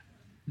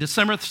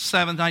December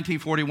 7th,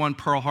 1941,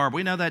 Pearl Harbor.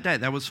 We know that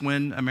date. That was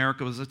when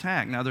America was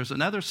attacked. Now, there's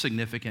another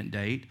significant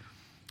date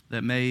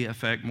that may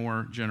affect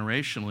more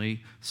generationally,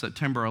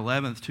 September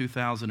 11th,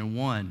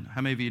 2001.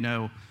 How many of you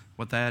know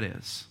what that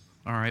is?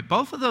 All right.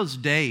 Both of those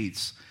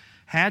dates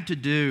had to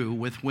do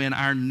with when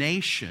our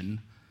nation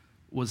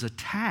was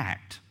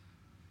attacked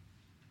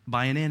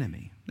by an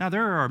enemy. Now,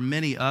 there are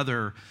many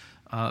other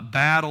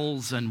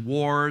battles and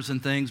wars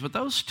and things, but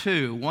those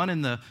two, one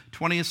in the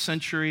 20th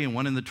century and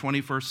one in the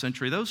 21st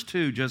century, those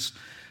two just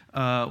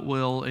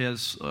will,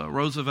 as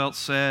Roosevelt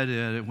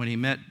said when he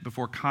met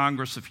before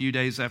Congress a few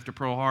days after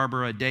Pearl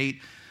Harbor, a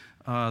date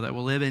that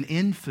will live in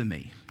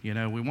infamy. You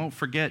know, we won't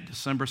forget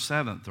December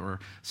 7th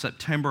or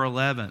September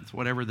 11th,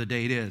 whatever the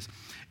date is.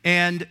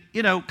 And,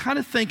 you know, kind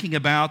of thinking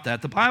about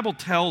that, the Bible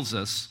tells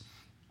us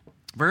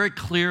very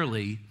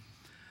clearly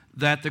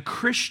that the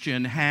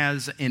Christian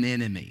has an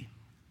enemy.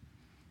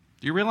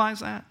 Do you realize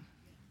that?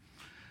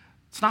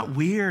 It's not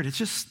weird. It's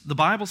just the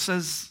Bible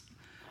says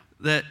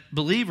that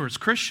believers,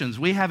 Christians,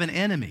 we have an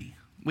enemy.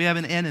 We have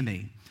an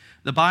enemy.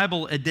 The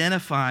Bible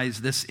identifies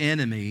this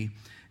enemy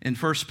in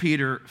 1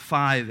 Peter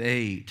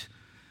 5:8.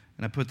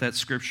 And I put that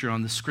scripture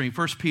on the screen.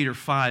 1 Peter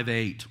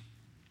 5:8.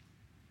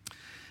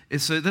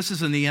 This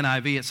is in the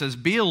NIV. It says,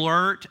 "Be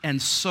alert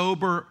and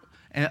sober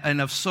and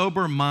of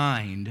sober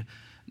mind."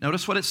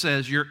 Notice what it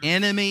says. Your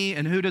enemy,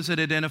 and who does it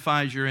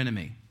identify as your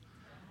enemy?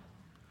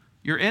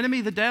 Your enemy,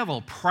 the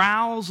devil,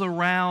 prowls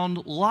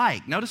around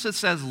like. Notice it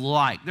says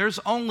like. There's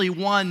only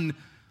one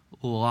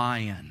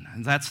lion,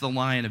 and that's the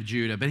Lion of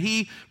Judah. But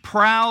he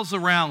prowls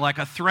around like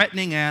a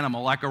threatening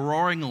animal, like a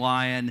roaring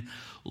lion,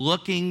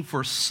 looking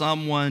for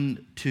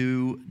someone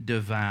to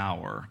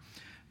devour.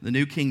 The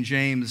New King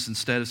James,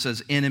 instead, it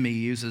says enemy,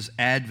 uses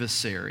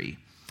adversary.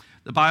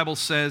 The Bible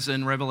says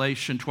in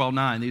Revelation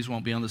 12:9, these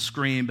won't be on the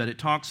screen, but it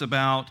talks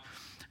about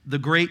the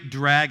great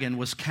dragon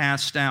was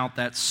cast out,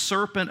 that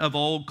serpent of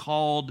old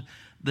called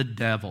the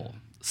devil,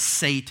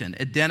 Satan,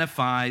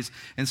 identifies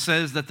and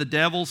says that the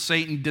devil,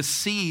 Satan,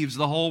 deceives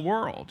the whole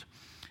world.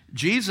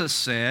 Jesus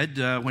said,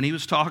 when he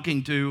was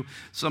talking to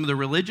some of the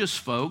religious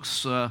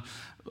folks, a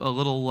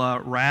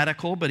little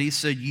radical, but he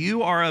said,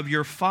 "You are of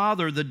your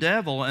father, the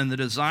devil, and the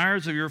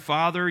desires of your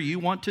father you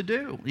want to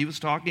do." He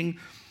was talking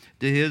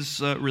to his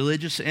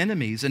religious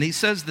enemies. And he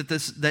says that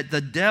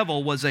the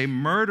devil was a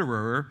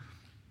murderer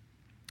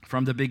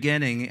from the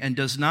beginning and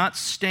does not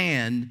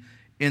stand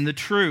in the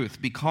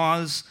truth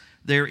because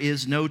there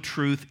is no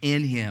truth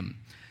in him.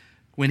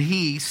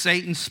 When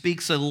Satan,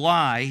 speaks a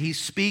lie, he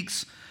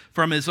speaks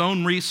from his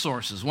own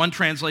resources. One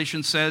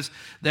translation says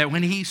that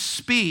when he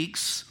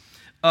speaks,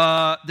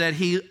 that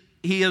he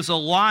is a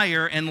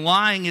liar, and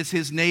lying is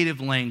his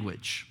native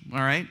language, all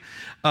right?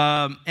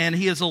 And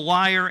he is a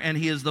liar, and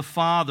he is the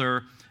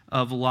father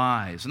of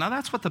lies. Now,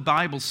 that's what the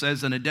Bible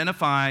says and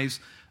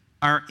identifies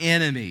our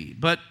enemy.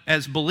 But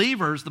as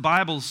believers, the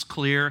Bible's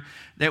clear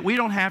that we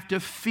don't have to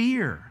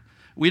fear.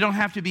 We don't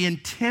have to be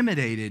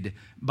intimidated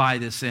by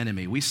this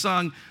enemy. We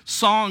sung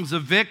songs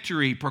of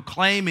victory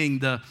proclaiming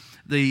the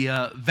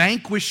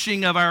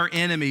vanquishing of our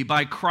enemy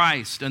by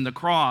Christ and the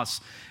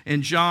cross.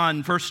 In 1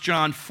 John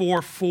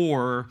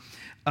 4:4,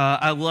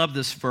 I love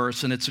this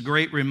verse, and it's a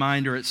great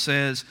reminder. It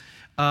says,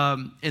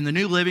 in the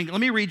New Living, let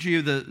me read you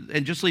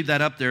and just leave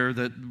that up there,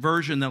 the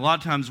version that a lot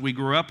of times we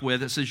grew up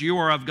with. It says, "You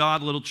are of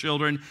God, little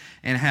children,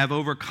 and have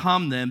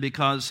overcome them,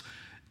 because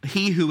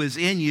he who is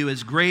in you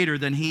is greater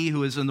than he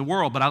who is in the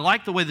world." But I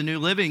like the way the New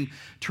Living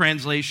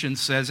Translation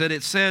says it.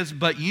 It says,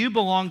 "But you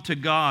belong to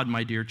God,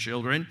 my dear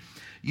children.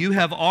 You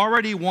have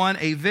already won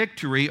a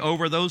victory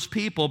over those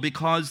people,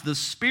 because the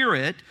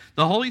Spirit,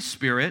 the Holy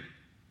Spirit,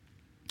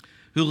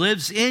 who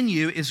lives in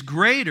you is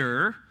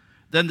greater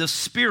than the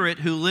spirit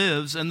who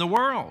lives in the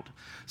world."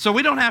 So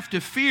we don't have to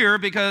fear,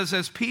 because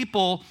as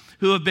people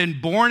who have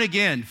been born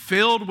again,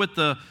 filled with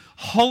the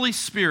Holy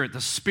Spirit, the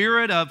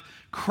Spirit of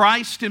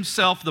Christ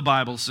himself, the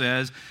Bible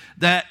says,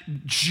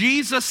 that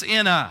Jesus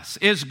in us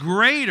is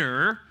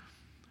greater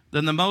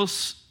than the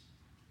most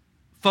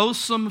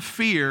fearsome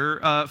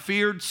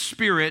feared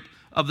spirit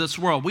of this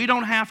world. We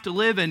don't have to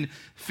live in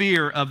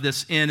fear of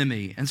this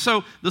enemy. And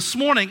so this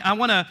morning, I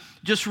want to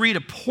just read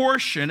a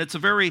portion. It's a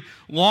very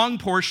long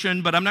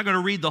portion, but I'm not going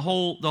to read the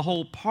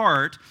whole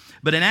part.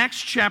 But in Acts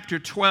chapter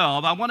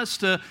 12, I want us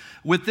to,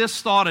 with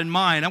this thought in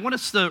mind, I want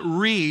us to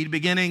read,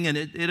 beginning, and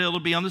it'll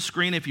be on the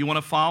screen if you want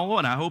to follow,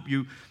 and I hope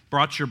you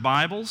brought your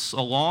Bibles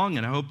along,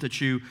 and I hope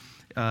that you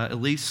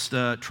at least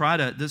try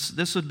to,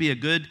 this would be a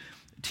good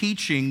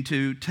teaching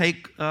to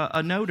take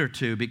a note or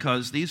two,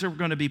 because these are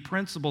going to be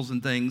principles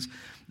and things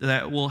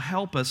that will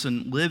help us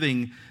in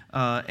living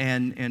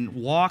and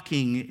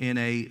walking in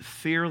a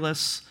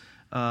fearless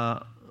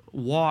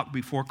walk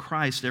before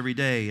Christ every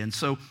day. And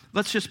so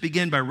let's just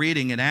begin by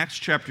reading in Acts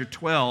chapter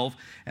 12,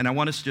 and I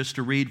want us just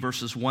to read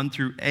verses 1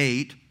 through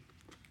 8,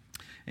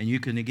 and you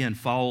can again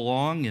follow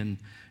along in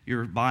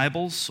your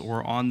Bibles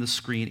or on the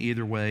screen.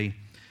 Either way,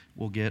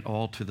 we'll get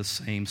all to the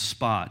same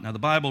spot. Now, the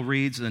Bible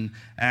reads in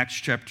Acts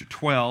chapter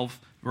 12,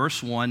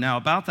 verse 1, "Now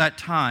about that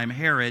time,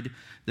 Herod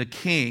the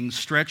king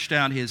stretched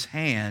out his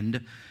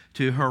hand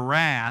to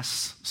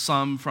harass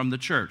some from the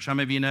church. How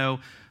many of you know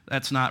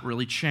that's not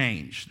really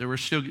changed?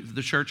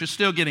 The church is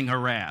still getting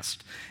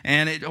harassed.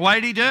 And why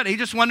did he do it? He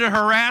just wanted to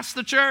harass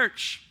the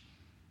church.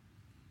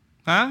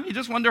 He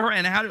just wanted to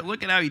harass. And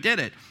look at how he did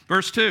it.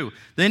 Verse 2,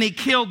 then he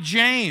killed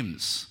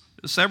James.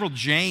 Several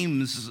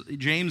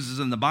Jameses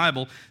in the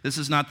Bible. This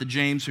is not the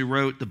James who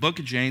wrote the book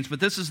of James, but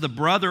this is the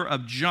brother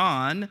of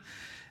John.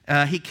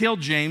 He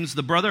killed James,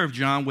 the brother of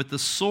John, with the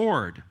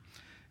sword.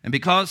 And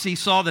because he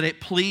saw that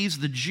it pleased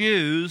the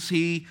Jews,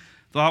 he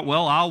thought,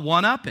 well, I'll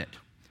one-up it.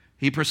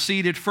 He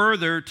proceeded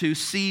further to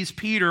seize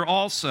Peter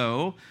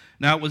also.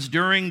 Now it was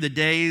during the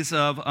days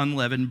of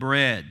unleavened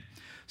bread.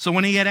 So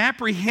when he had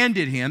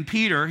apprehended him,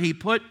 he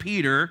put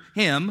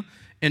him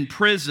in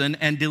prison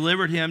and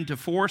delivered him to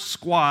 4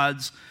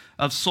 squads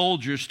of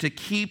soldiers to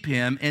keep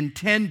him,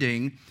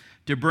 intending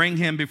to bring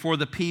him before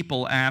the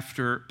people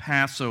after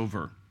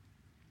Passover.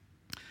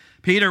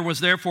 Peter was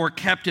therefore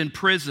kept in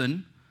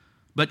prison,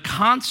 but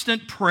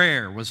constant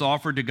prayer was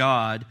offered to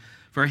God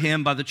for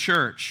him by the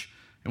church.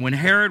 And when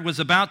Herod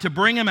was about to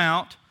bring him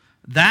out,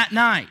 that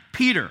night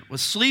Peter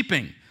was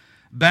sleeping,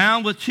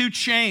 bound with 2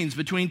 chains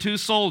between 2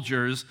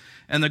 soldiers,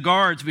 and the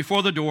guards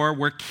before the door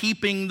were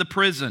keeping the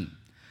prison.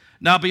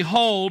 Now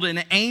behold,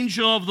 an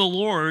angel of the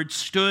Lord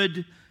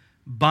stood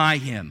by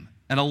him,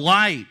 and a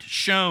light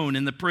shone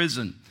in the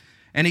prison.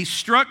 And he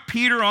struck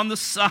Peter on the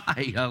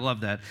side. I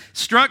love that.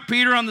 Struck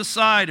Peter on the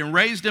side and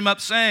raised him up,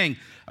 saying,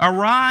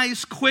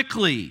 arise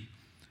quickly.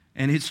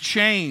 And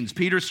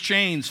Peter's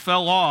chains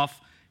fell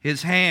off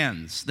his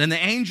hands. Then the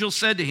angel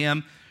said to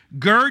him,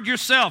 gird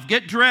yourself,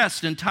 get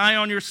dressed, and tie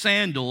on your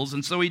sandals.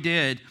 And so he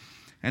did.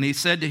 And he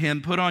said to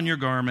him, put on your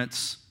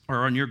garment,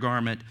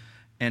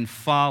 and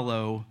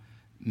follow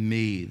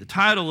me. The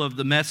title of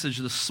the message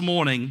this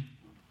morning,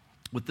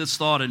 with this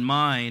thought in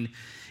mind,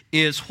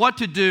 is what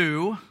to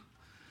do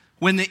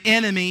when the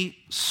enemy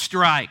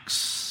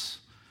strikes.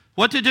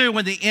 What to do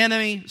when the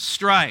enemy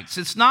strikes.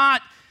 It's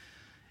not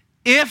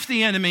if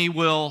the enemy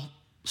will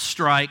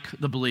strike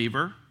the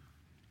believer.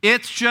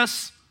 It's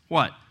just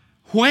what?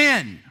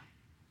 When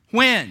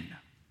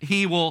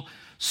he will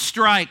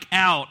strike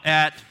out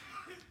at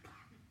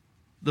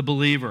the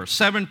believer.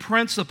 7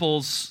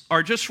 principles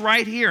are just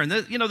right here. And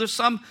there's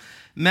some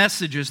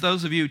messages,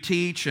 those of you who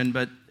teach,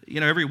 but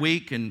every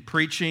week and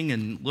preaching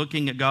and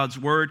looking at God's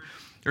Word,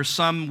 there's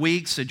some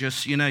weeks that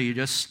just, you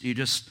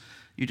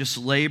just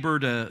labor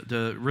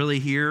to really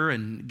hear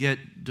and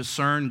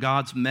discern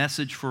God's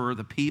message for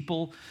the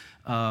people.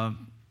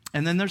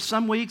 And then there's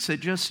some weeks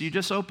that you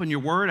just open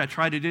your Word. I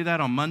try to do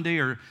that on Monday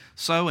or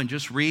so and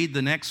just read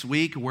the next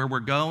week where we're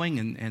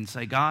going and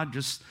say, God,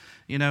 just,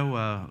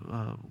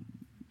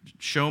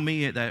 show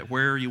me that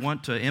where you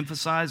want to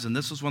emphasize. And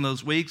this was one of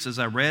those weeks as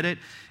I read it,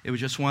 it was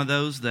just one of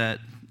those that,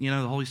 the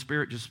Holy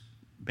Spirit just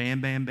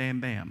bam, bam, bam,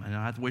 bam. And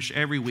I wish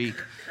every week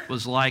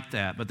was like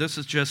that. But this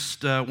is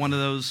just one of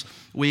those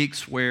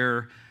weeks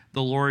where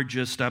the Lord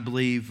just, I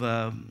believe,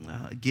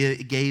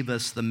 gave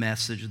us the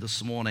message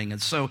this morning.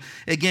 And so,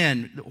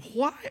 again,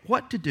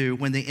 what to do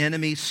when the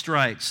enemy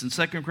strikes? In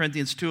 2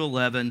 Corinthians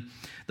 2:11,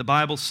 the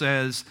Bible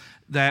says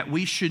that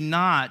we should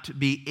not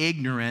be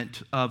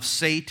ignorant of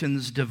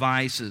Satan's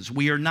devices.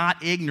 We are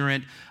not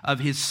ignorant of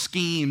his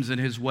schemes and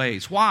his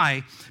ways.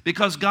 Why?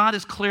 Because God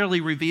has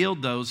clearly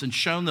revealed those and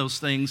shown those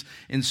things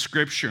in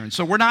Scripture. And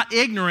so we're not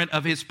ignorant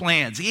of his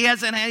plans. He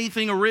hasn't had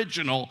anything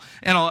original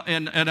in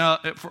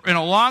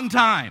a long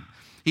time.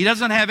 He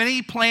doesn't have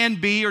any plan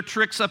B or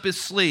tricks up his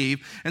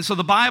sleeve. And so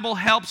the Bible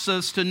helps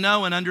us to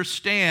know and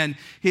understand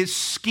his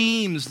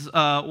schemes,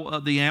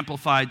 the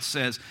Amplified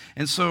says.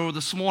 And so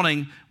this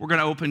morning, we're going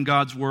to open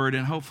God's Word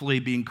and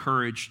hopefully be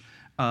encouraged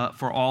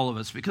for all of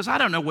us. Because I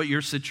don't know what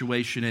your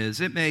situation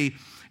is. It may,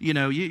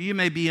 you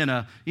may be in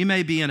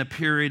a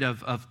period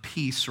of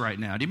peace right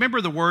now. Do you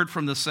remember the word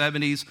from the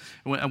 70s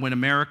when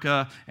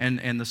America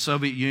and the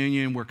Soviet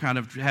Union were kind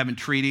of having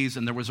treaties,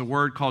 and there was a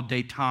word called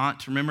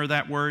détente? Remember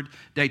that word?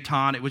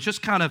 Détente. It was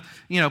just kind of,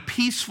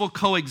 peaceful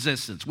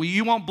coexistence.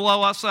 You won't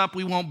blow us up,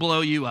 we won't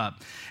blow you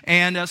up.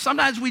 And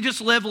sometimes we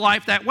just live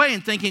life that way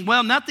and thinking,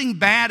 well, nothing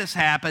bad has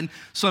happened,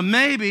 so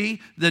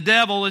maybe the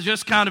devil is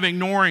just kind of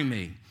ignoring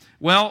me.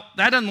 Well,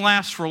 that doesn't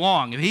last for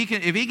long. If he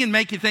can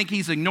make you think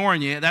he's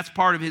ignoring you, that's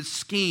part of his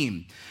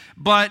scheme.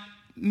 But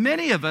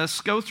many of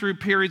us go through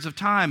periods of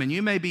time, and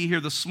you may be here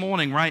this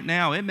morning right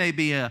now. It may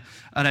be an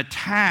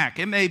attack.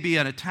 It may be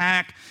an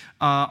attack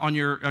on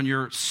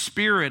your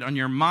spirit, on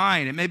your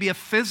mind. It may be a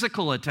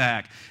physical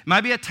attack. It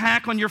might be an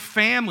attack on your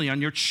family,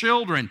 on your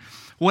children.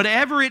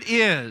 Whatever it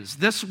is,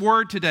 this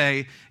word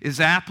today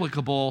is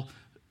applicable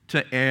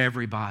to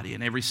everybody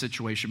in every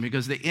situation,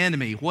 because the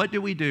enemy, what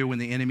do we do when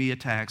the enemy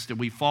attacks? Do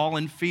we fall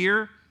in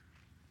fear?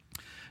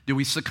 Do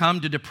we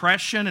succumb to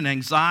depression and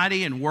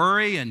anxiety and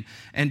worry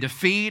and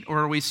defeat?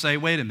 Or we say,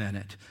 wait a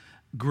minute,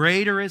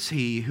 greater is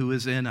he who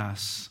is in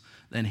us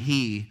than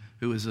he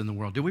who is in the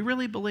world. Do we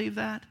really believe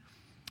that?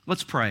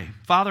 Let's pray.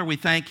 Father, we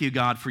thank you,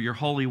 God, for your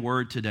holy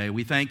word today.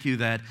 We thank you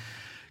that,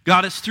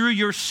 God, it's through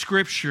your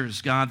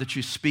scriptures, God, that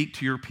you speak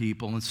to your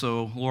people. And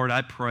so, Lord,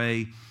 I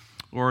pray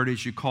Lord,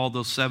 as you called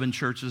those 7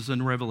 churches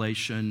in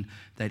Revelation,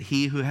 that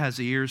he who has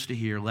ears to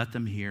hear, let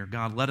them hear.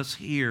 God, let us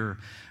hear,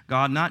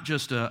 God, not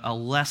just a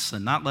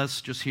lesson, not let's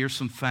just hear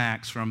some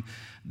facts from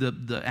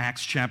the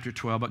Acts chapter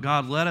 12, but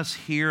God, let us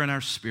hear in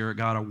our spirit,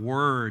 God, a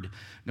word,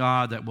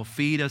 God, that will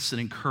feed us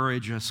and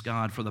encourage us,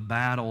 God, for the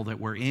battle that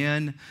we're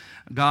in,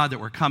 God, that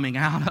we're coming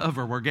out of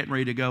or we're getting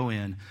ready to go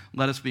in.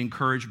 Let us be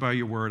encouraged by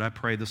your word, I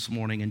pray this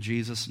morning in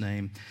Jesus'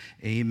 name,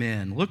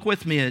 amen. Look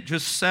with me at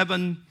just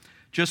 7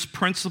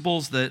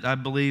 principles that I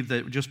believe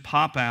that just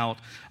pop out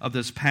of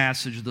this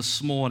passage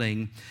this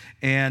morning.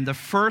 And the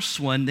first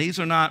one, these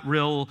aren't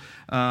real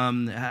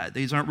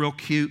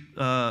cute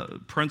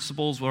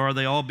principles where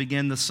they all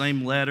begin the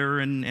same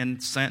letter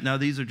no,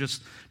 these are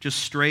just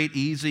straight,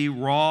 easy,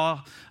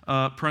 raw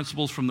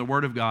principles from the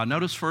Word of God.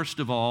 Notice first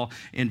of all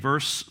in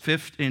verse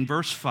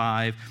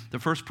 5, the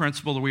first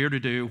principle that we are to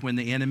do when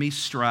the enemy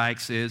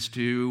strikes is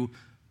to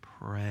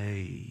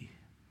pray.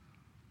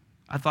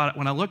 I thought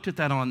when I looked at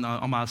that on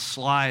my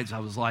slides, I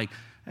was like,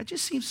 that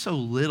just seems so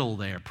little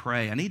there,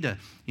 pray. I need to,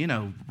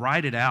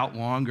 write it out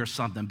long or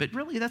something. But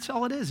really, that's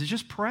all it is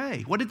just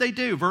pray. What did they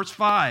do? Verse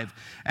 5,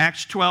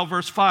 Acts 12,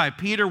 verse 5.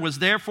 Peter was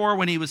therefore,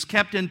 when he was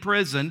kept in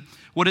prison,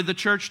 what did the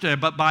church do?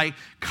 But by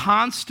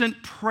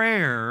constant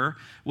prayer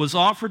was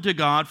offered to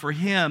God for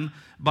him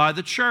by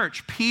the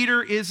church.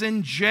 Peter is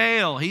in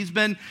jail. He's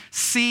been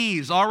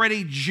seized.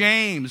 Already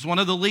James, one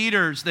of the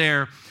leaders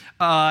there,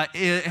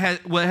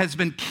 has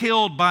been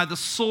killed by the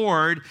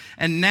sword,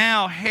 and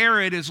now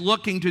Herod is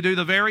looking to do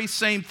the very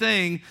same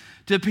thing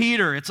to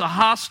Peter. It's a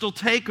hostile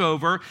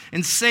takeover,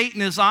 and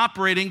Satan is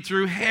operating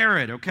through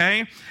Herod,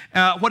 okay?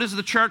 What does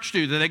the church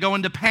do? Do they go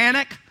into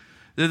panic?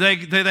 Do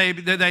they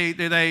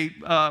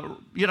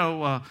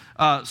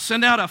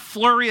send out a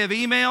flurry of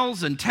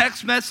emails and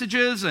text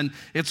messages and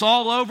it's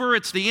all over,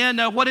 it's the end?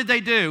 No, what did they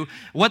do?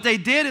 What they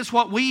did is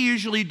what we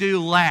usually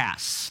do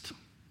last.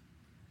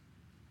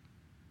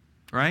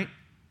 Right?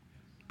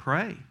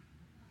 Pray.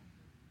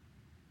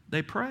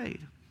 They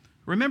prayed.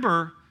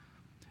 Remember,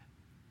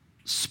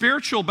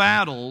 spiritual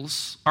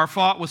battles are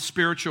fought with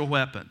spiritual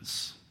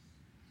weapons.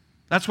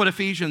 That's what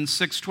Ephesians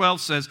 6:12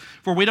 says.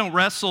 For we don't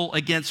wrestle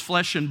against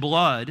flesh and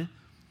blood,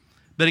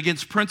 but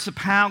against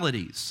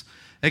principalities,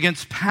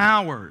 against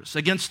powers,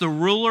 against the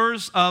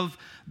rulers of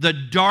the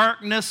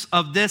darkness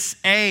of this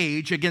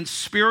age, against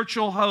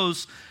spiritual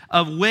hosts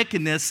of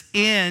wickedness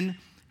in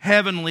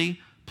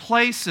heavenly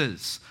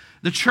places.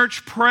 The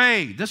church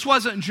prayed. This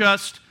wasn't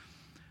just,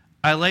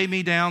 I lay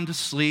me down to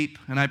sleep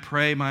and I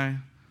pray my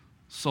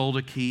soul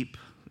to keep.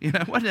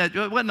 It wasn't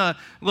a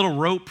little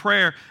rote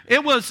prayer.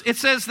 It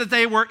says that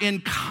they were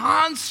in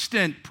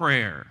constant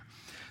prayer.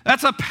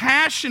 That's a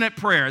passionate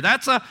prayer.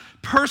 That's a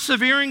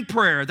persevering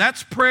prayer.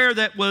 That's prayer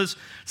that was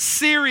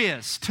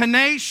serious,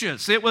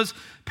 tenacious. It was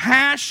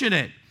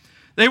passionate.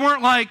 They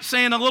weren't like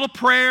saying a little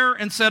prayer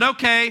and said,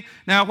 okay,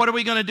 now what are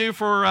we going to do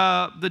for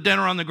the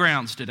dinner on the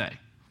grounds today?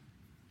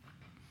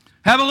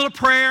 Have a little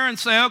prayer and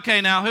say,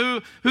 okay,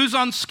 now who's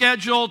on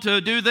schedule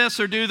to do this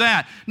or do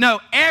that? No,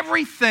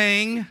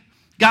 everything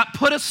got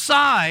put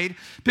aside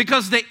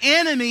because the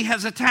enemy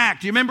has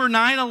attacked. Do you remember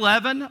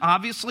 9/11?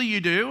 Obviously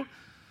you do.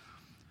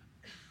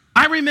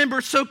 I remember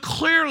so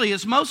clearly,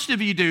 as most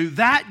of you do,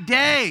 that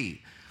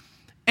day,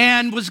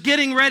 and was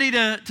getting ready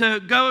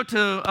to go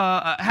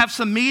to have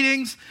some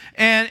meetings,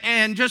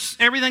 and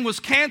just everything was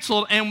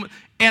canceled, and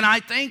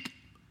I think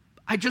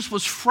I just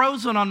was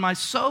frozen on my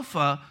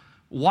sofa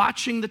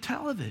watching the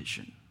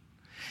television.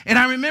 And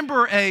I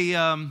remember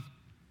a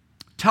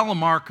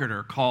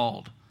telemarketer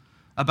called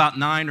about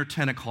 9 or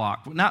 10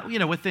 o'clock. Not,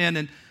 within,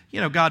 and,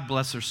 God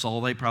bless their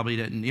soul, they probably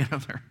didn't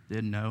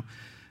know.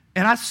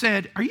 And I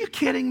said, are you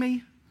kidding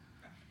me?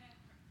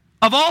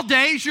 Of all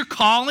days, you're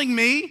calling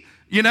me?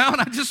 And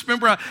I just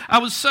remember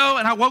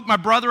I woke my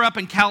brother up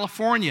in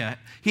California.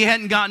 He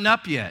hadn't gotten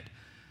up yet.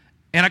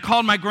 And I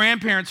called my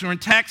grandparents who were in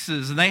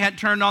Texas, and they hadn't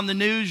turned on the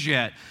news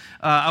yet.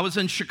 I was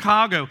in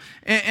Chicago.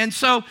 And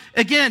so,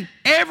 again,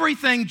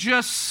 everything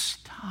just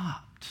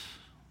stopped,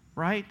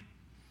 right?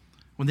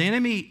 When the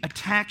enemy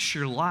attacks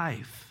your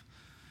life,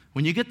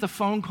 when you get the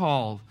phone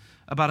call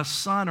about a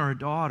son or a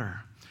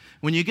daughter,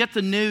 when you get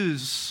the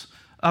news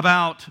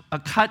about a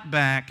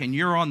cutback and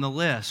you're on the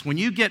list, when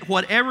you get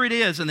whatever it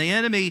is and the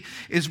enemy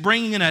is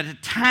bringing an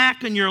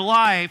attack in your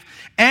life,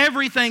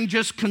 everything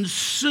just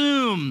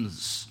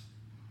consumes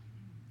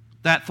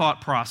that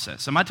thought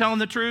process. Am I telling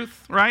the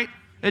truth, right?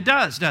 It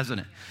does, doesn't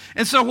it?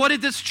 And so what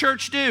did this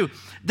church do?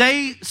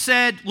 They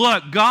said,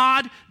 look,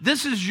 God,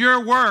 this is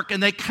your work.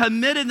 And they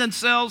committed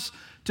themselves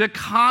to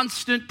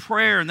constant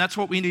prayer. And that's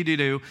what we need to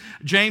do.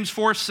 James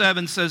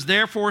 4:7 says,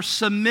 therefore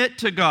submit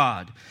to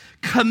God.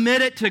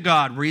 Commit it to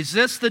God.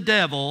 Resist the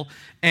devil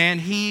and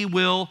he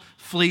will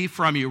flee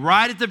from you.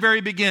 Right at the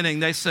very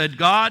beginning, they said,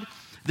 God,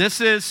 this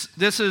is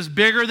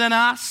bigger than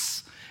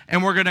us.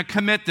 And we're going to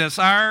commit this.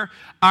 Our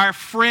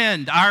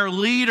friend, our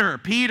leader,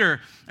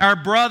 Peter, our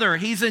brother,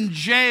 he's in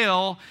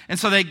jail. And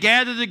so they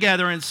gathered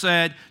together and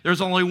said,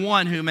 there's only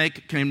one who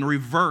can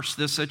reverse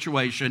this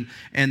situation.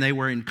 And they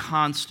were in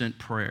constant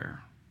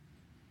prayer.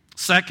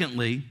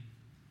 Secondly,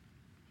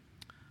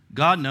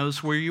 God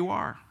knows where you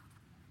are.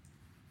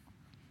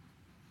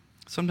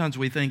 Sometimes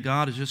we think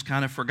God has just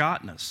kind of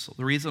forgotten us.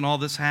 The reason all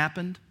this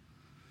happened,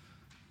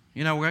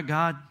 you know what,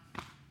 God,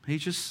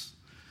 He's just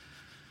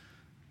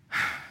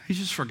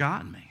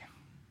forgotten me.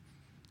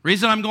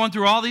 Reason I'm going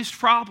through all these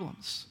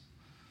problems.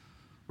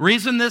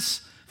 Reason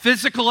this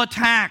physical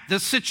attack,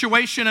 this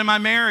situation in my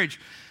marriage.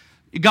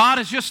 God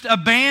has just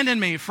abandoned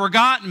me,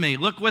 forgotten me.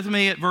 Look with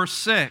me at verse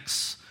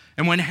 6.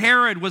 And when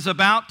Herod was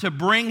about to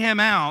bring him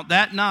out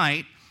that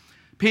night,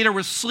 Peter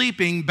was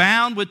sleeping,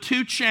 bound with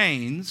 2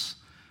 chains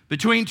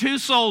between 2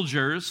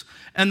 soldiers,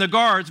 and the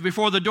guards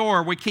before the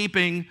door were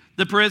keeping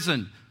the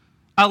prison.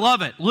 I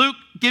love it. Luke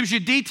gives you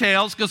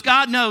details because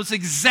God knows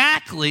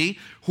exactly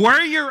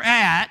where you're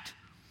at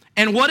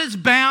and what has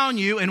bound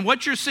you and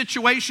what your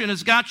situation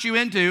has got you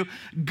into.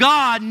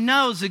 God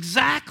knows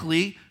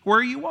exactly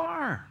where you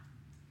are.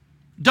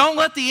 Don't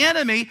let the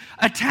enemy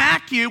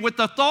attack you with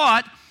the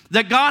thought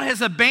that God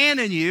has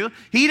abandoned you.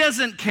 He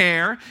doesn't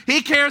care.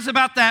 He cares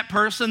about that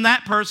person.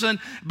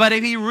 But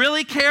if He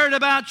really cared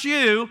about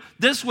you,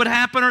 this would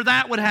happen or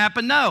that would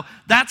happen. No,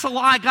 that's a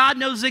lie. God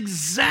knows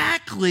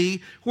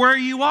exactly where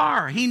you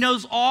are. He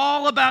knows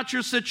all about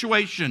your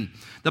situation.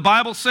 The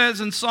Bible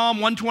says in Psalm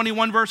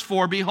 121 verse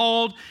 4,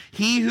 "Behold,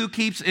 He who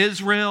keeps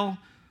Israel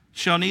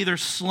shall neither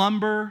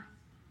slumber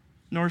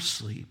nor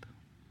sleep."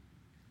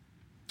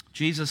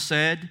 Jesus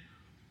said,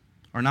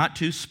 "Are not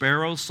 2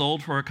 sparrows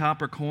sold for a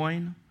copper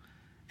coin?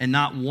 And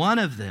not one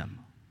of them,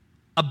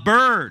 a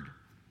bird,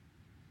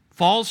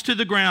 falls to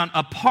the ground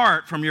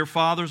apart from your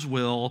Father's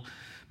will,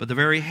 but the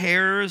very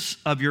hairs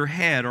of your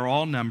head are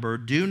all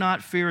numbered. Do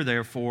not fear,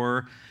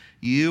 therefore,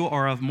 you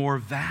are of more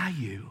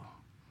value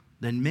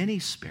than many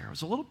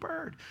sparrows." A little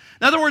bird.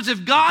 In other words,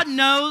 if God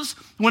knows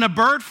when a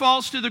bird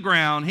falls to the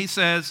ground, He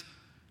says,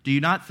 do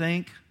you not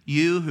think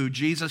you who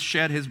Jesus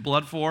shed His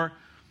blood for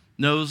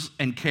knows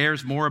and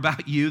cares more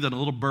about you than a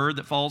little bird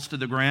that falls to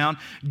the ground?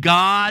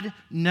 God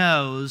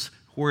knows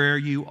where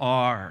you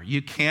are.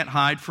 You can't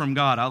hide from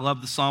God. I love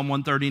the Psalm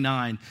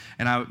 139,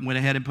 and I went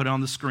ahead and put it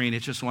on the screen.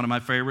 It's just one of my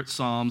favorite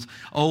Psalms.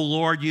 "O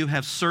Lord, you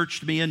have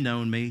searched me and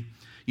known me.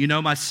 You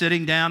know my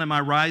sitting down and my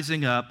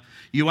rising up.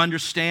 You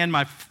understand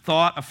my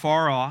thought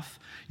afar off.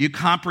 You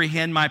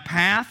comprehend my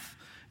path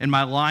and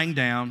my lying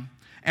down,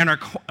 and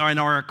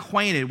are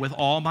acquainted with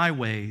all my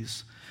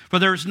ways. For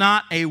there is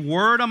not a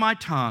word on my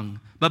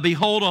tongue, but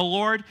behold, O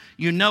Lord,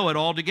 you know it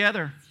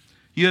altogether.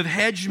 You have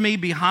hedged me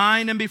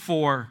behind and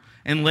before,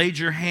 and laid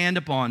your hand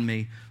upon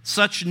me."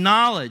 Such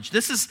knowledge.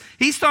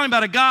 He's talking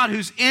about a God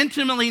who's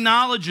intimately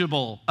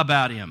knowledgeable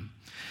about him.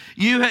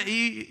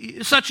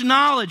 Such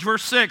knowledge,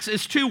 verse 6,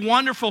 is too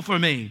wonderful for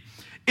me.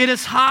 It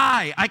is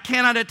high. I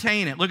cannot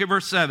attain it. Look at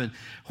verse 7.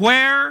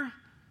 "Where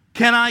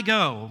can I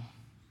go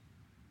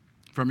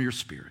from your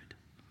spirit?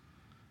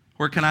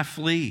 Where can I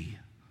flee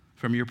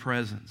from your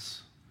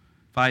presence?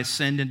 If I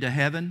ascend into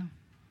heaven,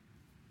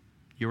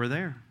 you are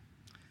there.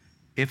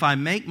 If I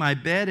make my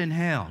bed in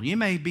hell," you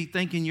may be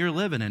thinking you're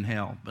living in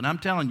hell, but I'm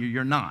telling you,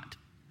 you're not.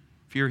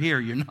 If you're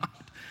here, you're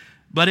not.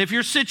 But if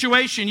your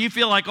situation, you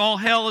feel like all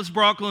hell is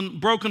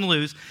broken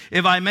loose,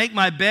 "If I make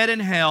my bed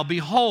in hell,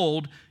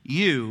 behold,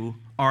 you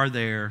are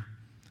there.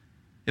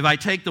 If I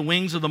take the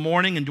wings of the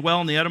morning and dwell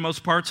in the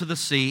uttermost parts of the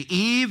sea,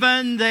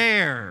 even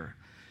there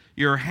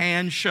your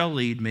hand shall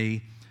lead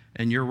me,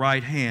 and your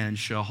right hand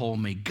shall hold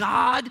me."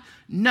 God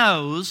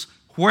knows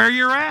where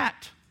you're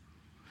at.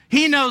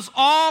 He knows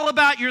all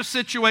about your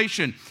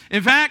situation.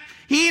 In fact,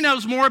 He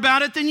knows more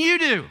about it than you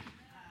do.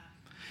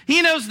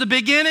 He knows the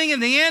beginning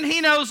and the end.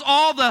 He knows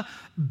all the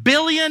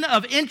billion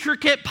of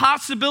intricate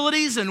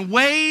possibilities and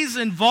ways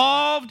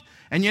involved.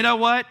 And you know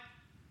what?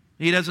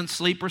 He doesn't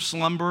sleep or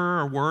slumber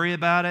or worry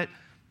about it.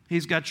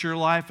 He's got your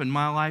life and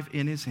my life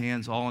in His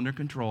hands, all under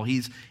control.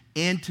 He's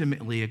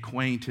intimately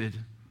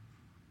acquainted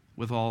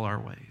with all our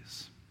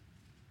ways.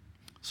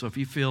 So if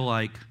you feel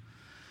like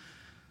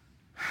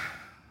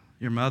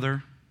your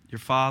mother, your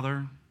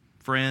father,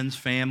 friends,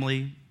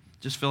 family,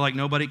 just feel like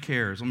nobody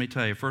cares, let me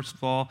tell you, first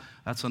of all,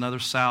 that's another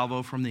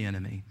salvo from the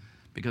enemy,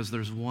 because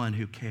there's one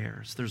who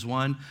cares. There's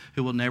one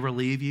who will never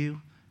leave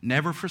you,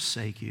 never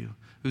forsake you,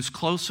 who's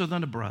closer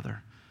than a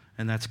brother,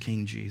 and that's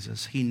King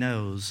Jesus. He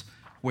knows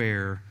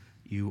where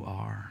you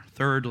are.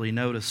 Thirdly,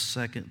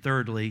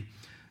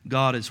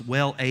 God is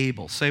well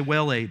able. Say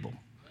well able.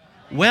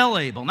 Well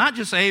able, not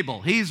just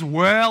able. He's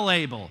well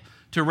able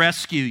to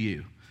rescue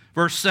you.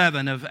 Verse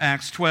 7 of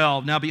Acts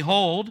 12, "Now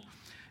behold,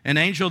 an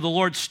angel of the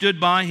Lord stood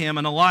by him,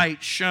 and a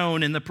light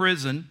shone in the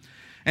prison,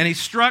 and he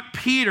struck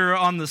Peter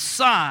on the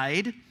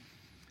side."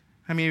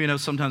 How many of you know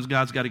sometimes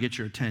God's got to get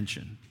your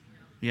attention?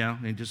 Yeah,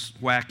 he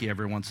just whack you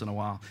every once in a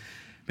while.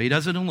 But He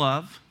does it in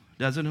love,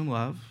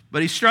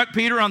 But He struck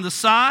Peter on the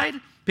side.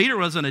 Peter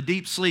was in a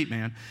deep sleep,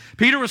 man.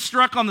 Peter was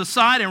struck on the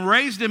side and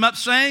raised him up,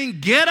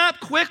 saying, "Get up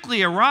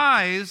quickly,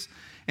 arise."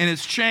 And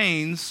his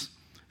chains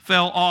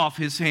fell off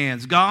his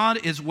hands. God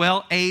is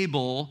well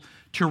able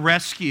to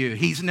rescue.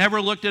 He's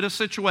never looked at a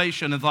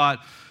situation and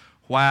thought,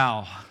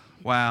 wow,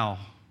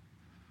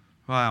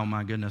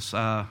 my goodness,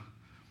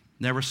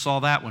 never saw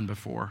that one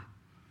before.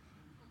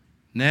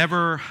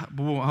 Never,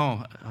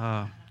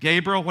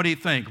 Gabriel, what do you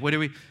think?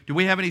 Do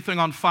we have anything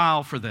on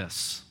file for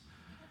this?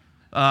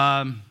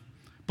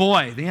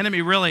 Boy, the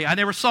enemy really, I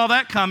never saw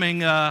that coming,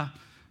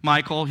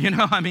 Michael.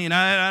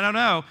 I don't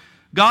know.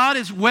 God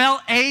is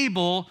well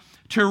able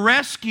to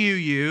rescue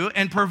you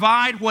and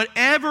provide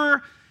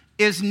whatever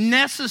is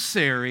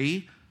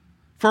necessary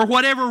for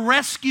whatever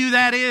rescue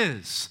that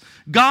is.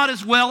 God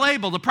is well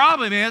able. The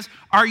problem is,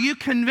 are you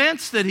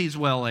convinced that He's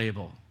well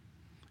able?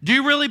 Do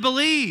you really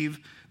believe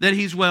that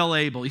He's well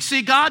able? You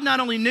see, God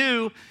not only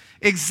knew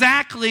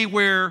exactly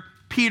where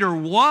Peter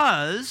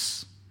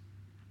was,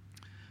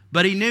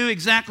 but He knew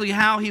exactly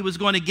how He was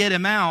going to get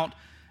him out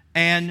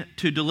and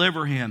to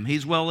deliver him.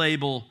 He's well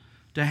able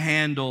to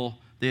handle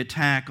the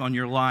attack on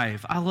your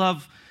life. I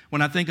love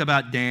when I think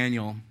about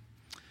Daniel.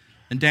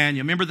 And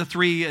Daniel, remember the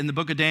three in the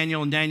book of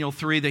Daniel, in Daniel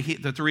 3,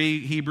 the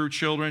three Hebrew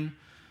children,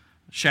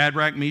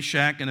 Shadrach,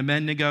 Meshach, and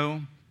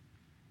Abednego?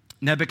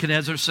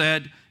 Nebuchadnezzar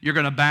said, you're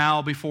going to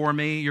bow before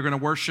me. You're going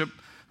to worship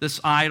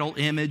this idol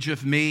image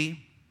of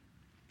me.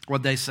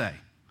 What'd they say?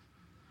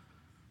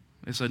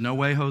 They said, no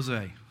way,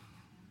 Jose.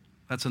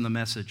 That's in the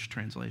Message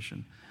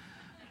translation.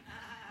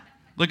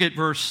 Look at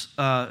verse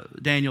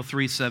Daniel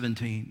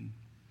 3:17.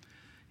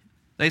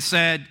 They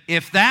said,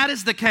 if that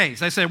is the case,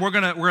 they said, we're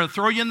going to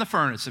throw you in the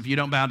furnace if you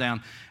don't bow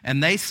down.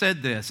 And they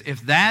said this,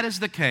 if that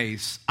is the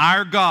case,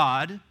 our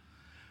God,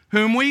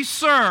 whom we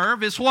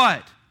serve, is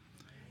what?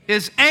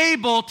 Is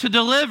able to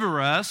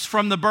deliver us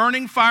from the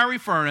burning fiery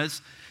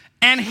furnace,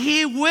 and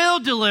He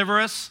will deliver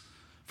us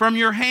from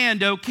your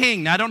hand, O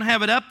king. Now, I don't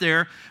have it up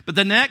there, but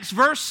the next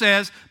verse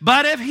says,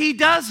 but if He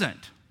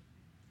doesn't,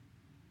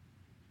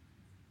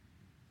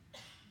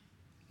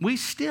 we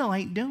still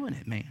ain't doing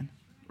it, man,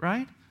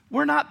 right?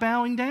 We're not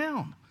bowing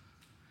down.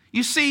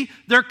 You see,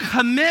 their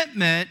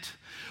commitment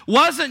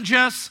wasn't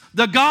just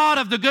the God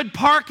of the good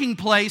parking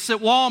place at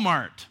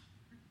Walmart.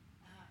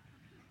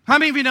 How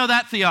many of you know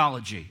that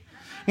theology?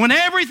 When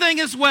everything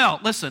is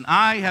well, listen,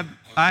 I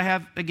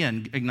have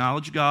again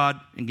acknowledged God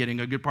in getting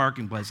a good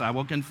parking place. I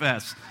will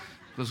confess,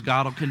 because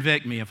God will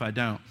convict me if I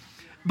don't.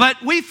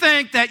 But we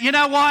think that, you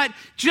know what,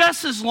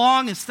 just as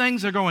long as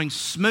things are going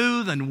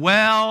smooth and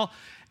well,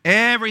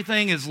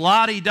 everything is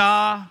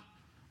la-di-da,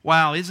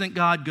 wow, isn't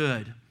God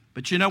good?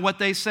 But you know what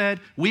they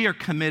said? We are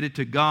committed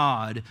to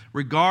God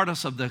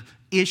regardless of the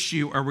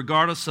issue or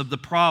regardless of the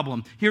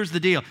problem. Here's the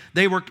deal.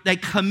 They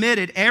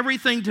committed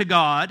everything to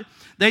God.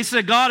 They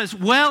said God is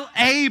well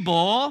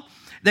able.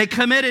 They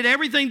committed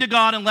everything to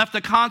God and left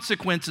the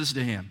consequences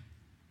to Him.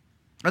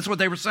 That's what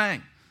they were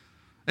saying.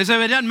 They said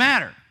it doesn't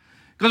matter.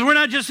 Because we're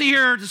not just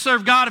here to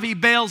serve God if He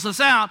bails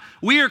us out.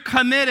 We are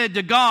committed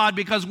to God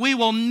because we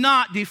will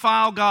not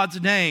defile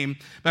God's name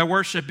by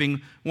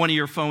worshiping one of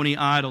your phony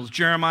idols.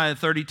 Jeremiah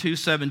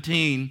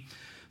 32:17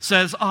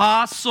 says,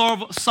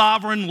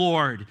 sovereign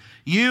Lord,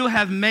 you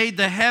have made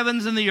the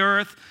heavens and the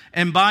earth,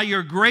 and by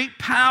your great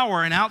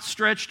power and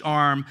outstretched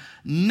arm,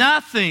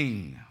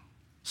 nothing,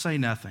 say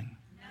nothing,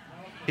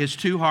 is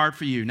too hard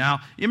for you.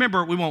 Now, you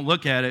remember, we won't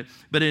look at it,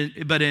 but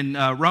in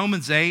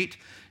Romans 8,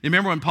 you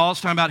remember when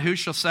Paul's talking about who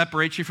shall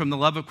separate you from the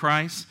love of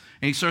Christ?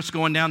 And he starts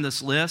going down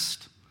this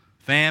list.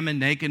 Famine,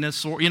 nakedness,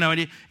 sword,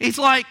 and he's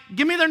like,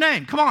 give me their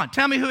name. Come on,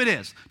 tell me who it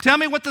is. Tell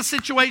me what the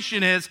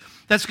situation is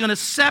that's going to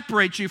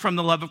separate you from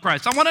the love of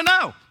Christ. I want to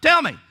know.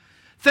 Tell me.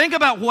 Think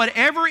about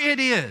whatever it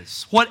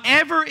is,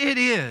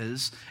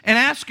 and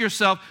ask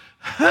yourself,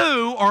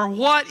 who or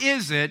what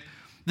is it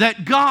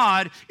that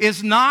God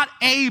is not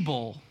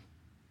able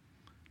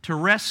to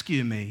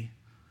rescue me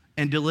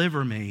and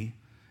deliver me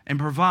and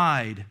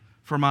provide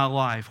for my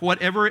life?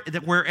 Wherever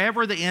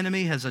the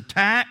enemy has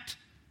attacked,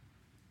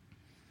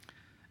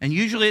 and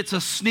usually it's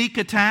a sneak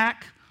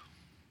attack.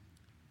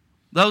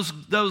 Those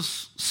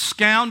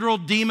scoundrel,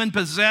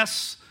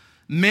 demon-possessed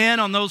men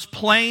on those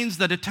planes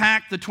that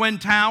attacked the Twin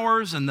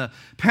Towers and the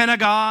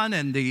Pentagon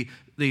and the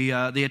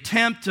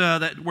attempt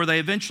where they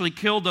eventually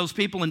killed those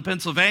people in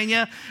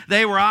Pennsylvania,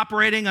 they were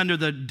operating under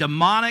the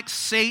demonic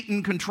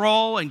Satan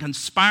control and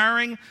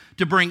conspiring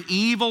to bring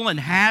evil and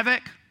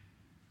havoc.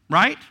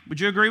 Right? Would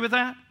you agree with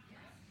that?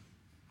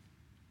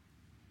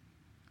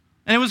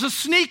 And it was a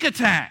sneak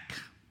attack.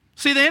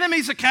 See, the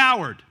enemy's a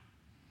coward.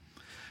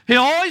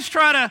 He'll always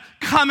try to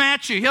come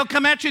at you. He'll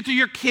come at you through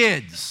your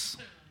kids,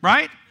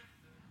 right?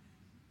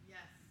 Yes.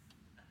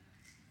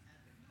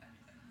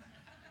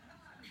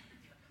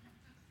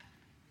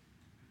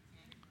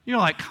 You're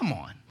like, come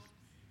on.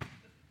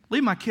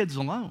 Leave my kids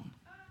alone.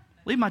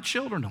 Leave my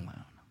children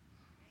alone.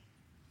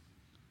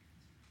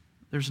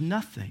 There's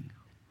nothing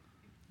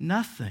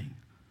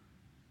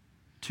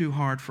too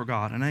hard for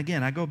God. And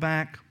again, I go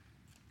back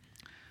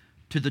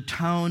to the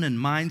tone and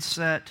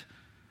mindset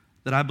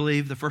that I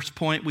believe the first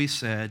point we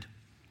said.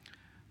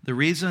 The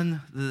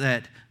reason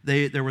that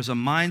there was a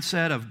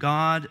mindset of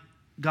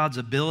God's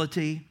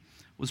ability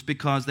was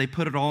because they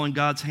put it all in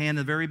God's hand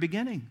at the very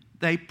beginning.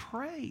 They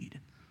prayed.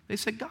 They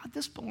said, God,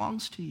 this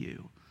belongs to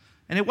you.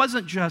 And it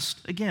wasn't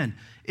just, again,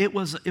 it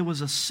was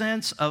a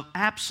sense of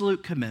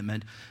absolute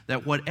commitment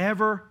that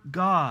whatever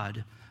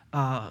God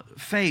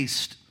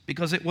faced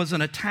because it was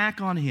an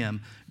attack on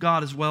him,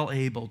 God is well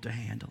able to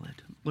handle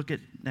it. Look at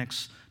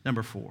next,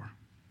 number 4.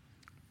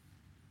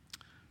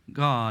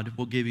 God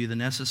will give you the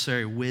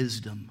necessary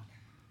wisdom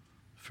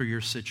for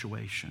your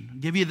situation.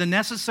 Give you the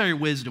necessary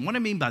wisdom. What do I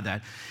mean by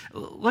that?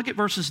 Look at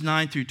verses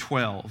 9 through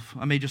 12.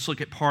 I may just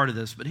look at part of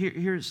this, but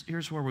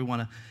here's where we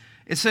want to.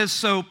 It says,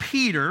 so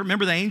Peter,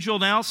 remember the angel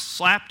now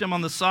slapped him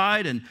on the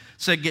side and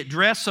said, get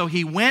dressed. So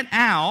he went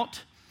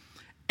out,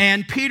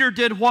 and Peter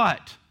did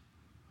what?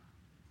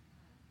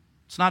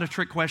 It's not a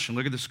trick question.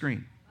 Look at the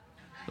screen.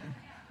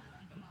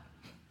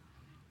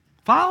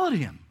 Followed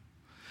him.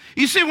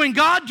 You see, when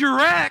God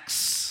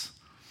directs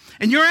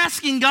and you're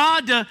asking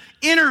God to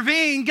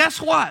intervene, guess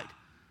what?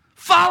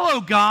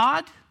 Follow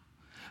God.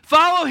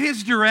 Follow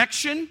His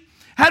direction.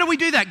 How do we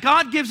do that?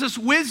 God gives us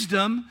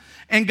wisdom,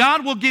 and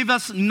God will give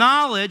us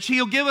knowledge.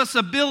 He'll give us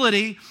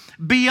ability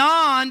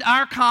beyond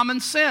our common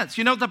sense.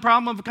 You know what the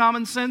problem of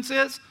common sense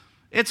is?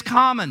 It's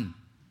common.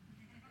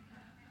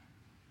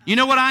 You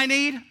know what I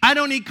need? I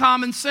don't need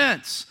common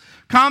sense.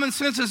 Common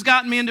sense has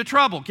gotten me into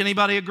trouble. Can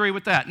anybody agree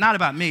with that? Not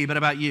about me, but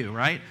about you,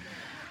 right?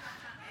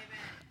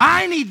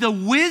 I need the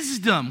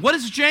wisdom. What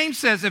does James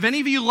says? If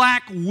any of you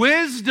lack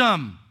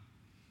wisdom,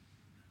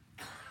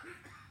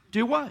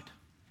 do what?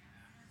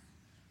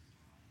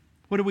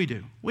 What do?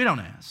 We don't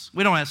ask.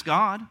 We don't ask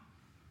God.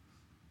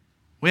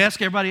 We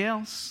ask everybody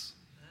else.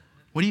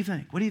 What do you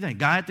think? What do you think?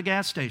 Guy at the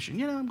gas station.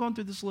 You know, I'm going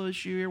through this little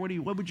issue here.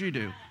 What would you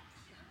do?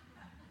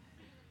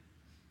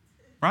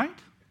 Right?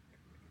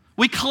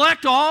 We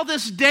collect all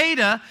this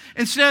data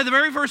instead of the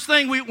very first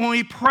thing when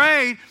we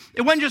prayed.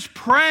 It wasn't just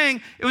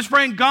praying. It was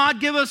praying, God,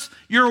 give us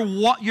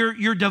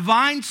your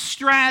divine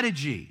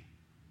strategy.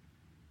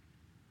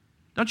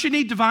 Don't you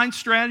need divine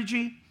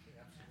strategy?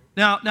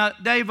 Now,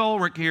 Dave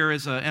Ulrich here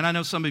is and I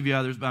know some of you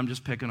others, but I'm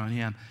just picking on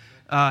him.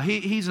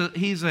 He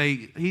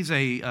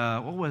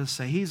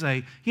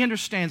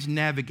understands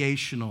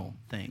navigational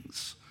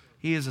things.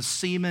 He is a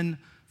seaman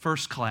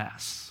first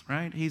class,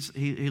 right?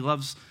 He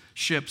loves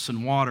ships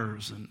and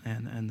waters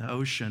and the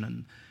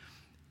ocean.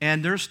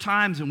 And there's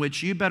times in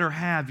which you better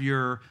have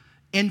your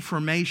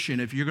information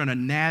if you're going to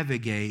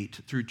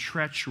navigate through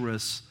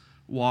treacherous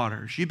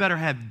waters. You better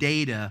have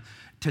data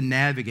to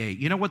navigate.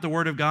 You know what the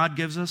Word of God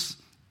gives us?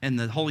 And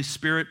the Holy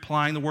Spirit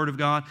applying the Word of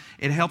God,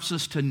 it helps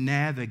us to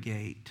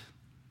navigate.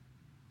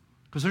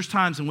 Because there's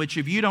times in which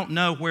if you don't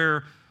know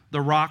where the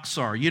rocks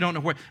are, you don't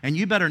know where, and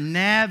you better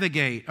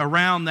navigate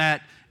around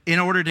that in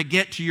order to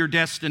get to your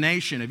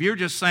destination. If you're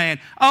just saying,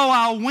 oh,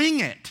 I'll wing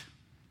it,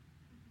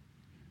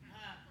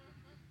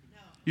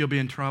 you'll be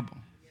in trouble.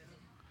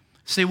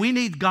 See, we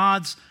need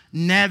God's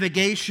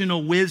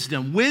navigational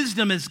wisdom.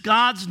 Wisdom is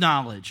God's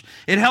knowledge.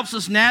 It helps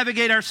us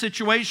navigate our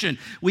situation.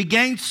 We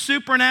gain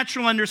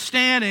supernatural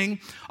understanding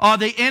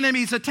of the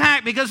enemy's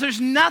attack because there's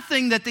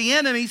nothing that the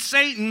enemy,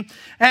 Satan,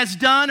 has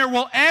done or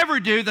will ever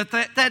do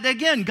that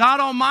again, God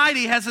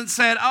Almighty hasn't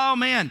said, oh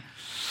man,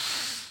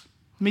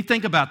 let me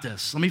think about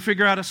this. Let me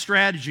figure out a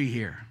strategy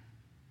here.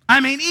 I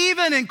mean,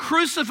 even in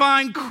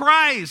crucifying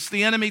Christ,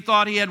 the enemy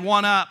thought he had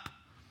one up.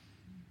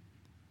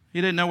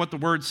 He didn't know what the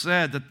Word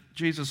said, that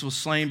Jesus was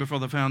slain before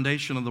the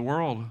foundation of the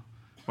world.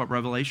 What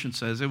Revelation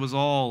says. It was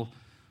all,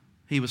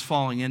 he was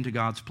falling into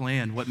God's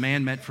plan. What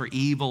man meant for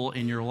evil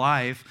in your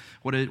life,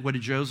 what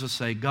did Joseph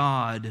say?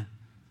 God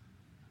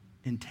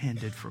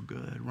intended for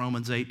good.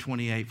 Romans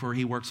 8:28, for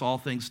he works all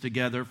things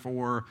together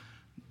for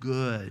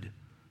good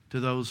to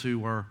those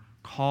who are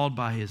called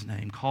by his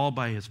name, called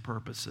by his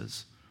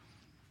purposes.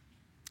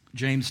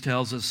 James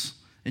tells us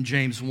in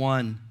James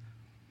 1,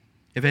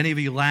 if any of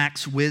you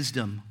lacks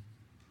wisdom,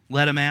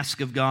 let him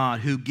ask of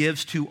God, who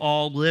gives to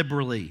all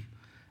liberally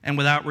and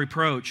without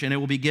reproach, and it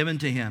will be given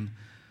to him.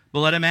 But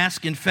let him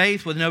ask in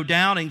faith with no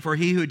doubting, for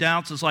he who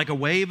doubts is like a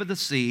wave of the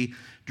sea,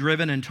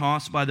 driven and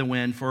tossed by the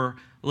wind. For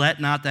let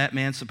not that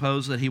man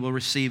suppose that he will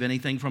receive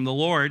anything from the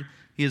Lord.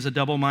 He is a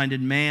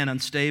double-minded man,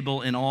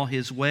 unstable in all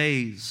his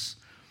ways.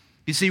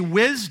 You see,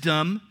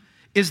 wisdom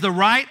is the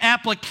right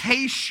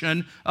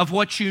application of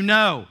what you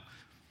know.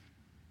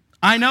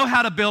 I know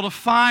how to build a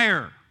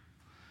fire,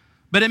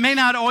 but it may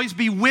not always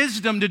be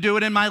wisdom to do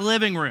it in my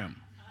living room,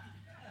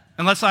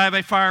 unless I have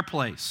a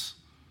fireplace,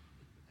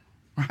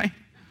 right?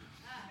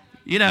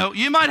 You know,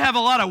 you might have a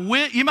lot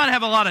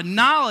of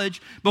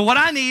knowledge, but what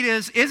I need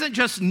isn't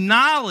just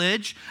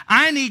knowledge.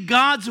 I need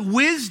God's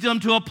wisdom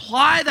to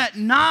apply that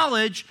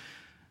knowledge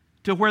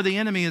to where the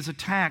enemy is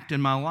attacked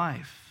in my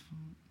life.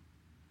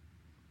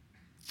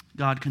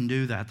 God can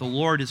do that. The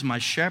Lord is my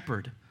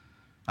shepherd.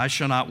 I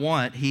shall not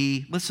want.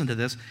 Listen to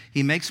this,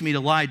 He makes me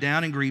to lie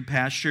down in green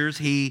pastures.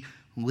 He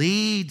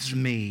leads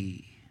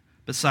me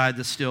beside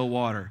the still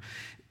water.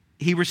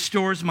 He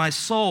restores my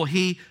soul.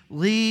 He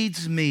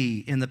leads me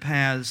in the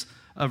paths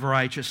of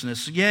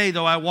righteousness. Yea,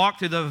 though I walk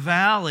through the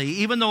valley,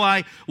 even though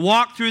I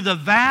walk through the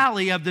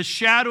valley of the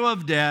shadow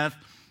of death,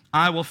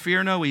 I will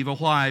fear no evil.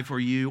 Why? For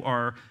you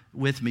are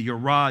with me. Your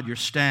rod, your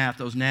staff,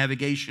 those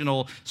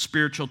navigational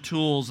spiritual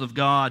tools of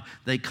God,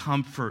 they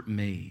comfort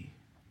me.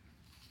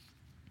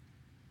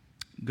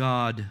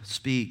 God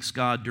speaks,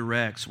 God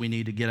directs, we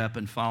need to get up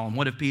and follow him.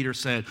 What if Peter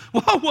said,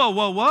 whoa, whoa,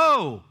 whoa,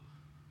 whoa.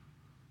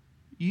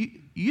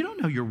 You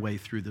don't know your way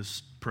through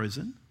this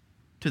prison,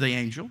 to the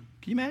angel.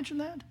 Can you imagine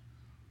that?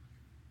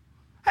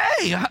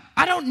 Hey,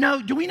 I don't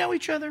know. Do we know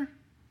each other?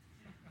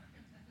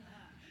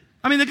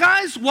 I mean, the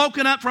guy's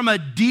woken up from a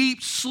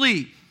deep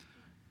sleep.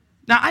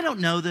 Now, I don't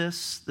know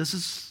this. This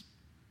is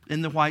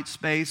in the white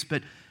space,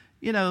 but,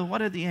 what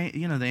did the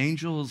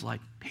angel is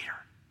like,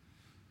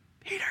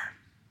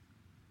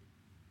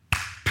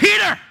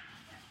 Peter.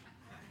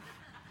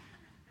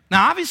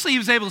 Now, obviously, he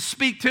was able to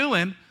speak to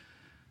him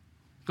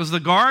because the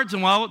guards,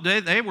 and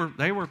they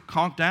were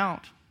conked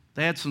out.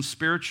 They had some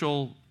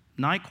spiritual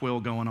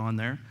NyQuil going on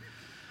there.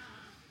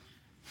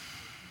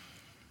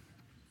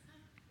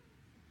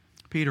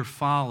 Peter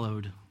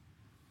followed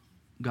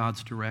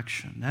God's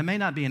direction. That may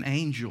not be an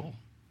angel,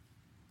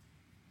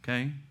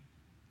 okay?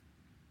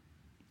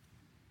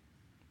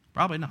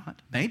 Probably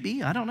not.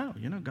 Maybe, I don't know.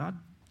 God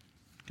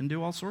can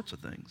do all sorts of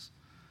things.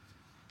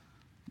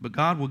 But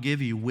God will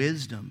give you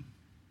wisdom.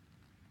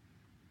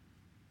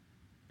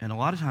 And a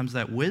lot of times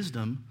that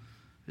wisdom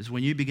is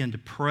when you begin to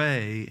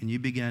pray and you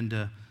begin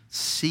to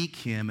seek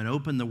him and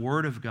open the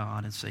Word of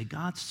God and say,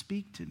 God,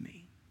 speak to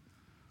me.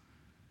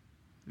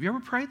 Have you ever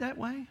prayed that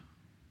way?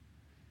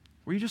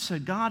 Where you just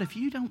said, God, if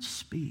you don't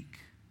speak,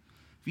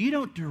 if you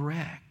don't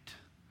direct,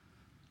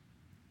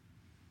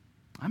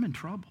 I'm in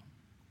trouble.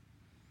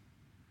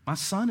 My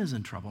son is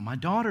in trouble. My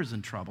daughter's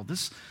in trouble.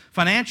 This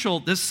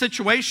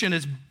situation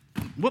is,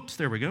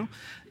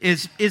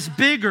 is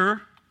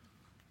bigger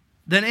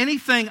than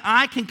anything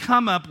I can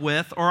come up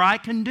with or I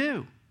can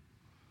do.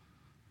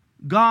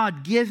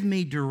 God, give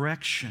me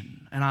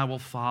direction and I will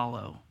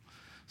follow.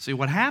 See,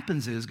 what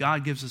happens is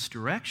God gives us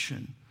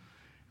direction.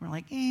 We're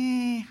like,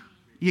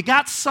 you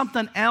got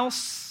something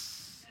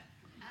else?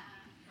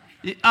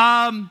 It's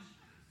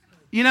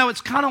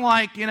kind of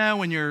like,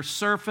 when you're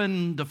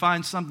surfing to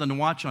find something to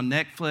watch on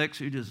Netflix,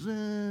 you just,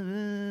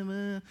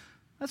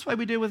 that's what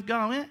we do with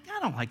God. I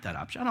don't like that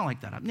option. I don't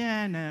like that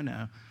option.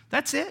 No.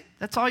 That's it?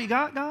 That's all you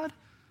got, God?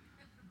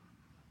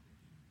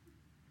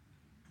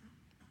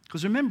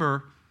 Because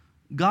remember,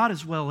 God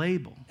is well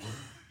able.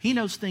 He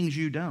knows things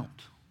you don't.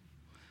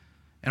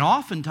 And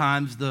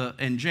oftentimes,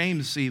 and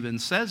James even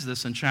says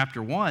this in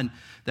chapter 1,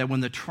 that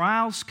when the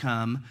trials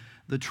come,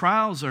 the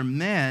trials are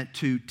meant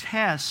to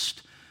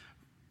test,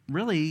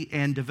 really,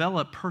 and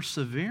develop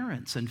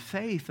perseverance and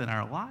faith in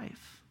our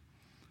life.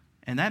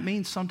 And that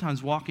means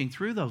sometimes walking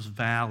through those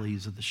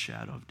valleys of the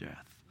shadow of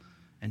death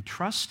and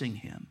trusting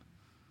him.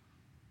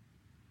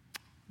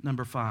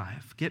 Number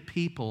 5, get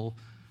people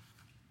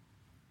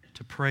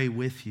to pray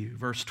with you.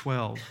 Verse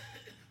 12.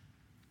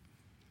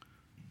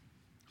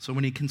 So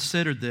when he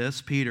considered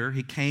this, Peter,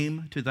 he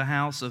came to the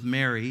house of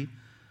Mary,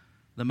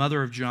 the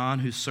mother of John,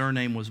 whose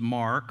surname was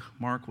Mark.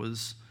 Mark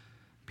was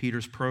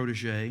Peter's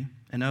protege.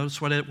 And notice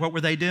what were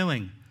they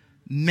doing?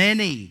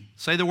 Many.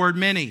 Say the word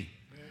many.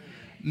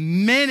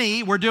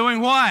 Many were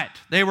doing what?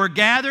 They were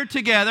gathered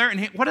together.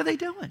 And what are they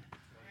doing?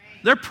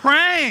 They're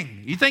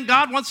praying. You think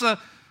God wants to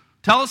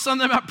tell us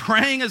something about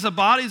praying as a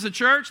body, as a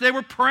church? They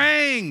were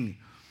praying.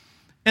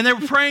 And they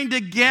were praying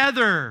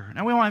together.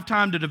 Now, we don't have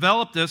time to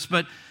develop this,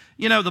 but,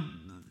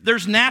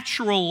 there's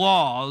natural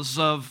laws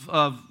of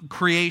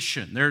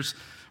creation.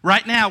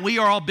 Right now, we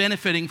are all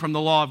benefiting from the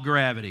law of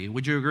gravity.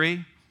 Would you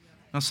agree?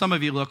 Now, some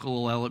of you look a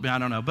little elevated, I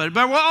don't know. But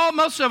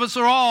most of us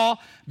are all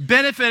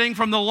benefiting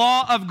from the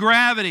law of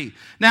gravity.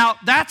 Now,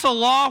 that's a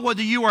law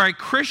whether you are a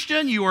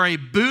Christian, you are a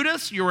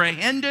Buddhist, you are a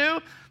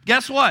Hindu.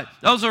 Guess what?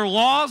 Those are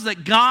laws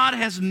that God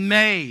has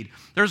made.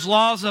 There's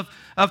laws of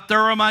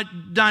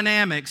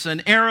thermodynamics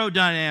and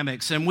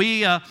aerodynamics. And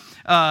we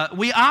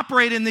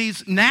operate in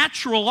these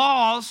natural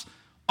laws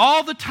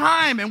all the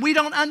time, and we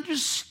don't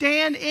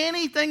understand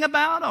anything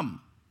about them.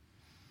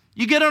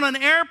 You get on an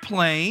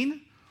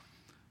airplane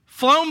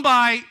flown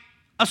by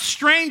a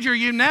stranger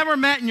you never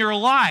met in your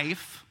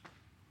life,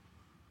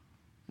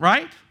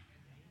 right?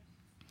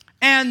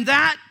 And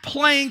that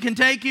plane can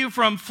take you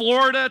from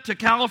Florida to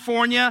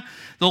California.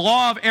 The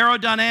law of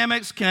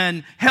aerodynamics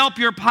can help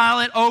your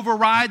pilot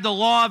override the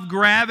law of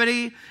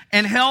gravity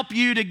and help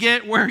you to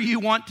get where you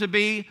want to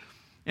be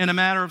in a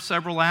matter of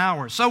several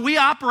hours. So we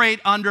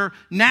operate under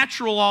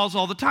natural laws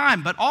all the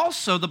time, but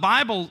also the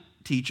Bible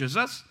teaches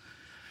us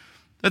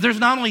that there's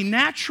not only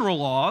natural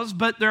laws,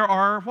 but there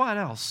are what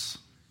else?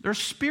 There's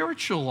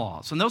spiritual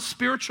laws, and those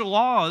spiritual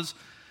laws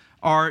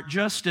are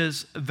just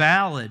as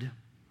valid.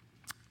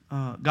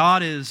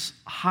 God is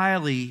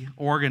highly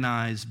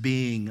organized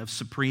being of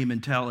supreme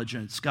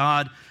intelligence.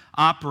 God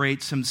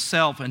operates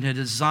himself and has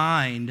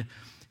designed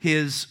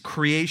his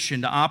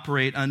creation to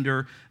operate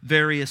under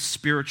various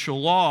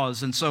spiritual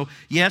laws. And so,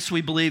 yes,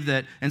 we believe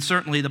that, and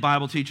certainly the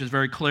Bible teaches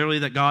very clearly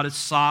that God is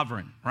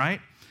sovereign,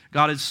 right?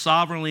 God is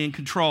sovereignly in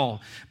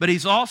control. But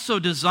he's also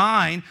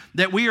designed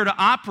that we are to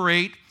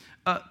operate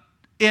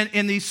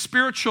in these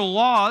spiritual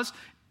laws.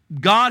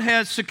 God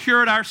has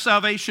secured our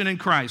salvation in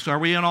Christ. Are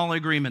we in all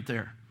agreement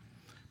there?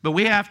 But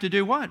we have to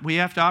do what? We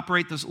have to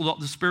operate the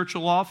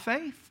spiritual law of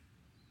faith,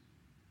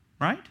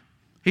 right?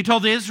 He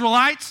told the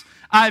Israelites,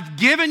 I've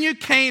given you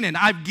Canaan.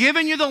 I've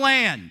given you the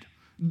land.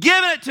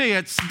 Given it to you.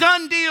 It's a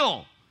done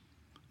deal.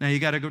 Now you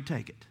got to go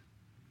take it.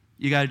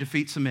 You got to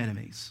defeat some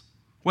enemies.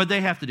 What did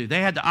they have to do?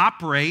 They had to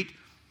operate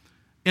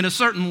in a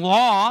certain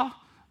law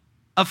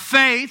of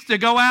faith to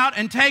go out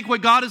and take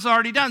what God has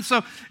already done.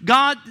 So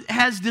God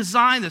has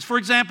designed this. For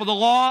example, the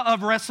law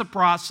of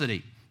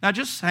reciprocity. Now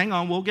just hang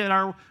on. We'll get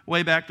our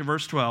way back to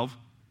verse 12.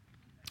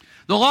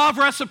 The law of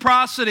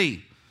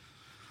reciprocity.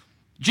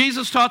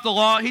 Jesus taught the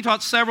law. He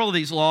taught several of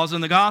these laws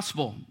in the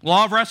gospel.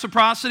 Law of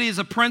reciprocity is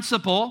a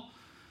principle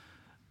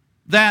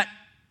that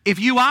if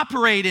you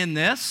operate in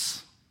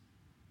this,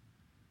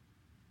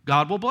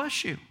 God will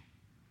bless you.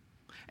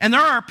 And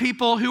there are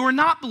people who are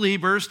not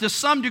believers to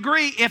some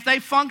degree, if they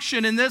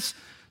function in this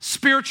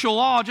spiritual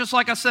law, just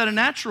like I said, a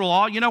natural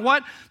law, you know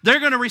what? They're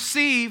going to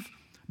receive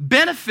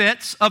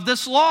benefits of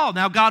this law.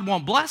 Now, God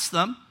won't bless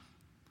them.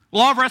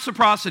 Law of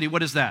reciprocity,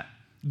 what is that?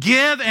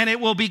 Give and it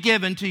will be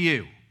given to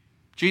you.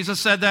 Jesus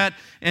said that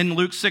in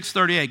Luke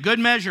 6:38. Good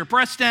measure,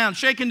 pressed down,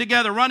 shaken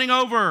together, running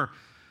over,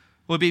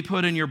 will be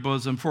put in your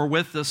bosom. For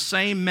with the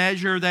same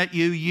measure that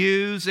you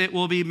use, it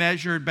will be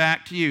measured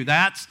back to you.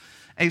 That's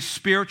a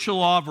spiritual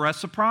law of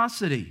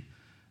reciprocity.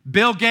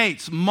 Bill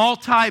Gates,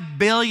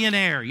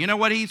 multi-billionaire. You know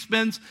what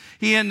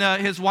he and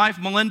his wife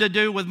Melinda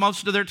do with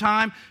most of their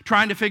time?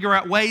 Trying to figure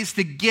out ways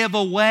to give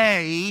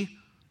away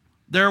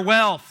their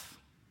wealth.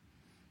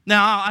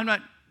 Now,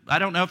 I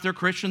don't know if they're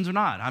Christians or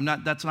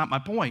not. That's not my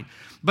point.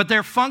 But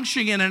they're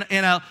functioning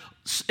in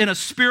a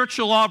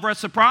spiritual law of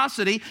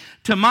reciprocity.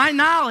 To my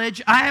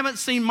knowledge, I haven't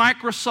seen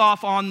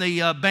Microsoft on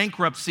the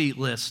bankruptcy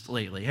list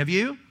lately. Have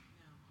you?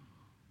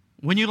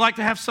 Wouldn't you like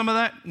to have some of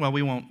that? Well,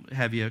 we won't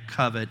have you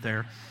covet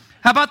there.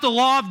 How about the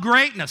law of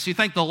greatness? You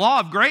think the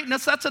law of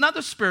greatness? That's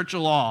another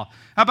spiritual law.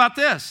 How about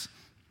this?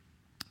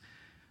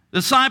 The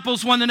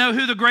disciples want to know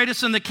who the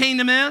greatest in the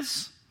kingdom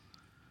is.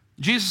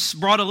 Jesus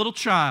brought a little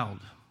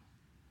child.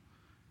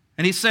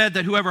 And he said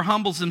that whoever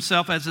humbles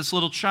himself as this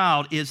little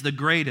child is the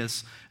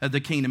greatest of the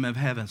kingdom of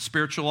heaven.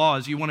 Spiritual law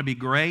is you want to be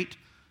great,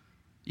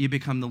 you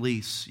become the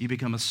least. You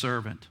become a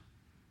servant.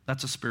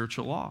 That's a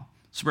spiritual law.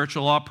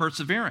 Spiritual law of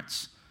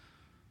perseverance.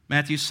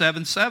 Matthew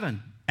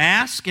 7:7.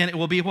 Ask and it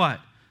will be what?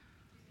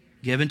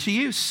 Given to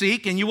you.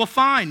 Seek and you will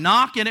find.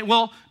 Knock and it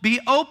will be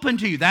open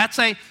to you. That's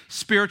a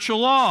spiritual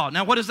law.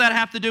 Now what does that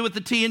have to do with the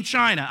tea in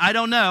China? I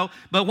don't know.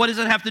 But what does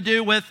it have to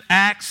do with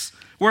Acts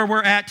where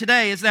we're at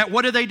today? Is that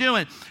what are they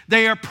doing?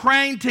 They are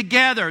praying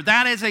together.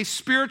 That is a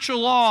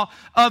spiritual law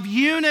of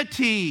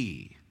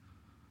unity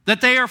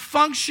that they are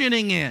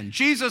functioning in.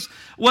 Jesus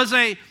was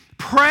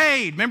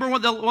prayed. Remember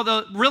what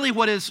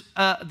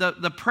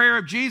the prayer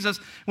of Jesus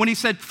when he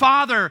said,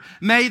 Father,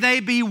 may they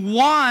be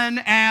one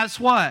as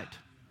what?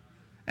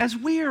 As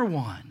we are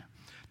one.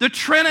 The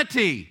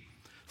Trinity,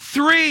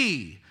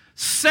 three,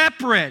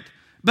 separate,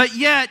 but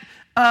yet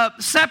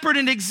separate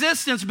in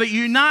existence, but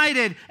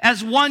united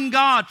as one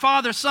God,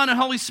 Father, Son, and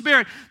Holy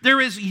Spirit. There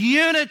is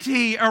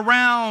unity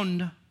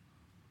around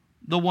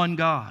the one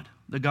God,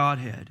 the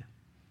Godhead.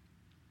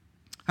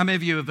 How many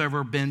of you have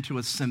ever been to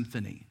a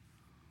symphony?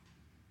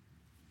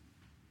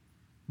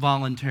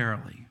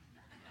 Voluntarily.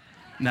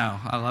 No,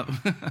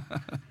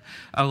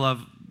 I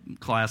love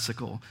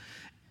classical.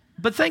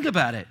 But think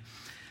about it.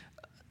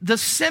 The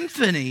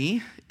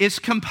symphony is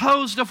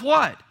composed of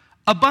what?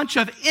 A bunch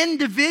of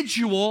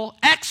individual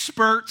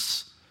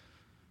experts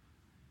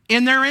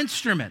in their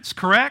instruments,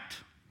 correct?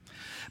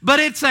 But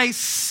it's a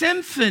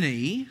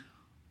symphony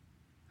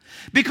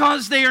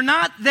because they are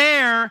not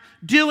there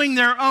doing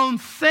their own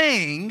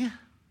thing.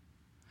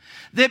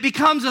 That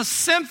becomes a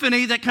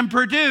symphony that can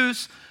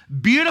produce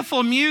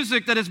beautiful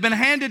music that has been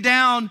handed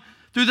down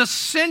through the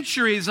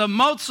centuries of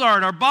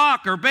Mozart or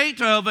Bach or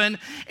Beethoven,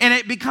 and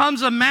it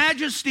becomes a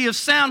majesty of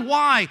sound.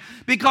 Why?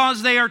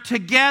 Because they are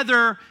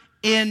together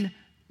in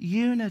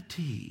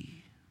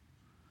unity.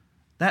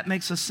 That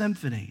makes a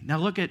symphony. Now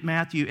look at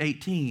Matthew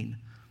 18.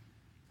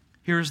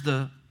 Here's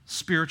the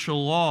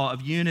spiritual law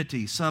of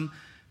unity. Some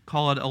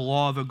call it a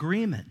law of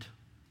agreement,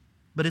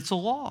 but it's a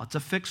law. It's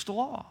a fixed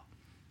law.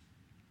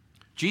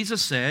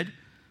 Jesus said,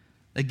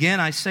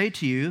 again, I say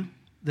to you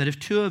that if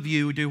two of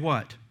you do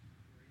what?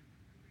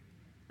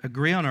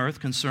 Agree on earth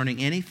concerning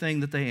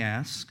anything that they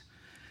ask,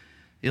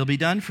 it'll be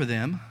done for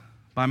them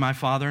by my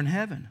Father in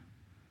heaven.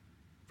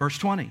 Verse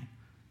 20,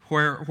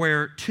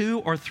 where two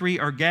or three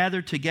are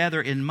gathered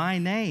together in my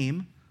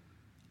name,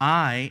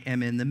 I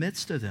am in the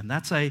midst of them.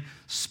 That's a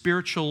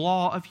spiritual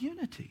law of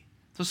unity.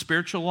 It's a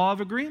spiritual law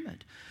of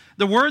agreement.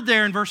 The word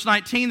there in verse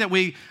 19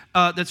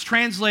 that's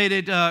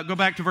translated, go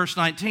back to verse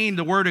 19,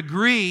 the word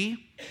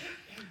agree,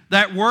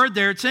 that word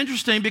there, it's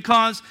interesting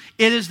because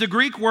it is the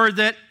Greek word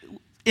that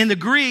in the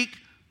Greek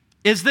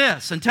is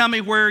this. And tell me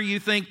where you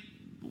think,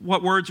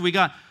 what words we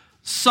got.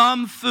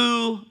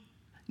 Symphoneho.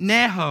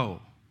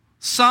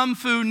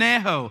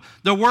 Symphoneho.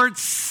 The word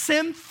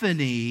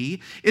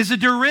symphony is a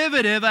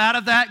derivative out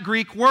of that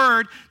Greek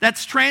word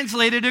that's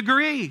translated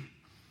agree.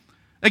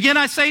 Again,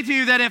 I say to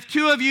you that if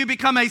two of you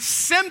become a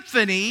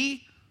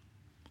symphony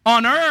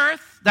on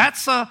earth,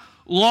 that's a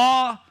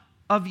law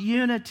of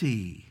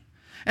unity.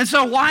 And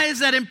so why is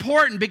that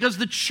important? Because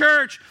the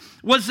church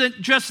wasn't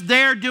just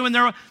there doing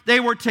they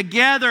were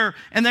together,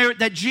 and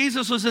that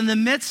Jesus was in the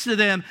midst of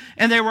them,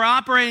 and they were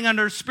operating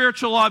under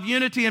spiritual law of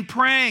unity and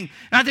praying.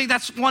 And I think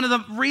that's one of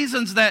the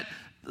reasons that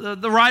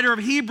the writer of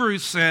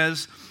Hebrews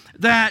says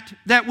that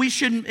we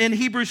should, in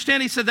Hebrews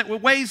 10, he said that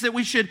ways that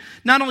we should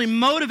not only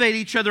motivate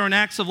each other in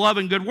acts of love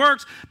and good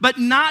works, but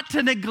not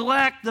to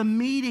neglect the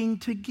meeting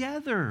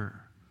together.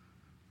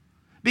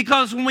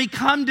 Because when we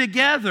come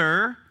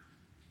together,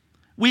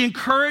 we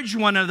encourage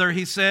one another,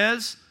 he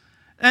says,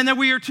 and that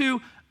we are to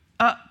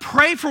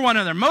pray for one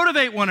another,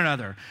 motivate one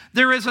another.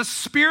 There is a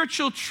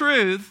spiritual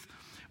truth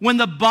when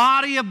the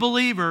body of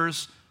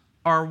believers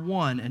are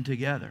one and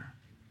together.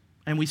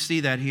 And we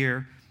see that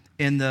here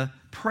in the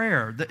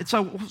prayer.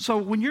 So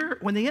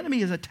when the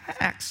enemy is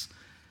attacks,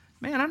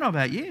 man, I don't know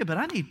about you, but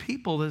I need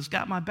people that's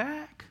got my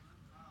back.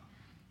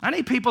 I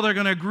need people that are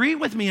going to agree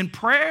with me in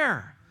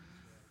prayer.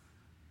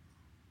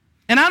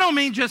 And I don't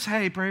mean just,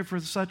 hey, pray for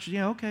such,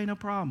 okay, no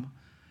problem.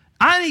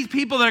 I need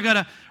people that are going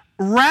to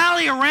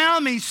rally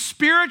around me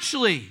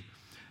spiritually.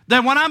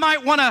 That when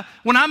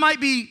I might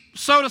be,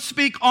 so to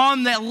speak,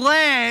 on that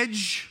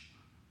ledge,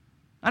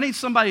 I need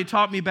somebody to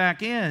talk me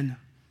back in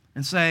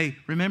and say,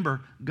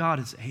 remember, God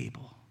is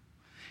able.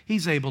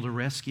 He's able to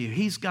rescue.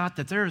 He's got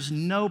that. There is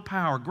no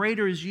power.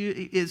 Greater is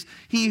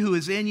he who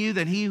is in you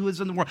than he who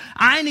is in the world.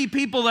 I need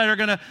people that are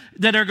going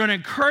to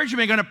encourage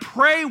me, going to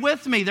pray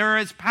with me. There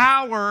is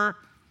power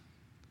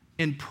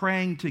in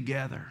praying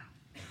together.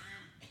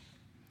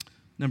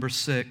 Number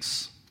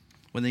 6,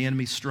 when the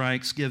enemy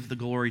strikes, give the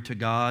glory to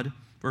God.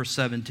 Verse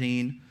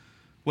 17,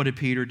 what did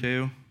Peter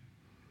do?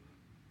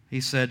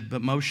 He said,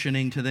 but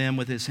motioning to them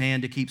with his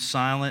hand to keep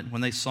silent,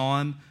 when they saw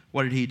him,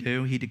 what did he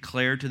do? He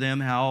declared to them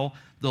how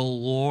the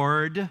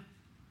Lord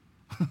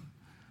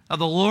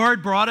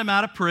brought him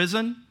out of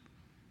prison.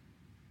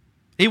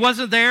 He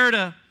wasn't there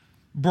to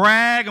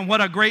brag on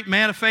what a great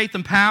man of faith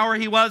and power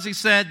he was. He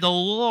said, the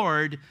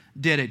Lord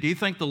did it. Do you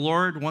think the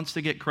Lord wants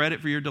to get credit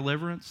for your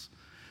deliverance?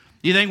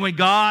 Do you think when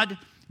God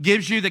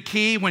gives you the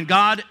key, when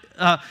God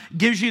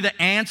gives you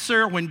the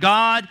answer, when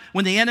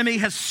the enemy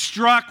has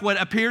struck what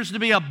appears to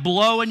be a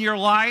blow in your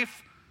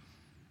life,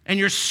 and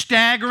you're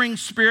staggering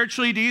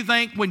spiritually, do you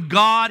think when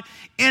God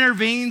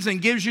intervenes and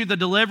gives you the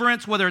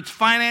deliverance, whether it's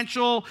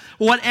financial,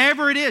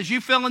 whatever it is, you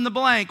fill in the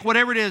blank,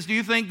 whatever it is, do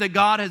you think that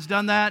God has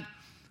done that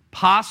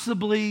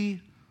possibly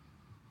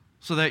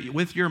so that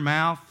with your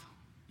mouth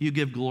you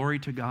give glory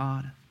to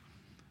God,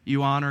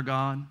 you honor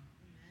God?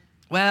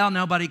 Well,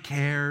 nobody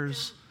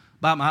cares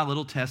about my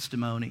little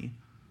testimony.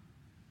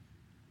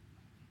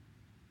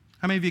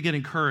 How many of you get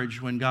encouraged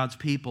when God's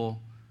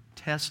people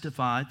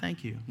testify?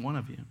 Thank you, one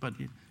of you, but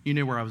you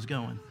knew where I was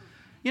going.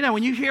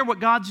 When you hear what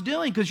God's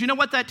doing, because you know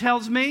what that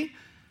tells me?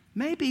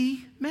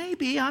 Maybe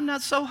I'm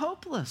not so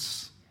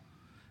hopeless.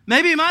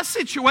 Maybe my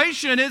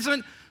situation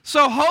isn't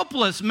so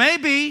hopeless.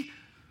 Maybe,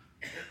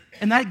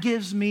 and that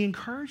gives me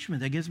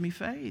encouragement. That gives me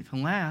faith.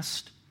 And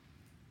last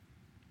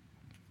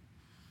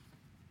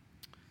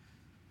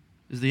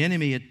is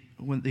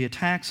when the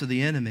attacks of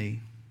the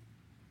enemy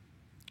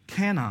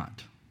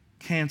cannot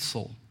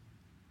cancel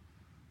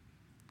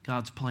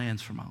God's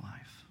plans for my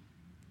life.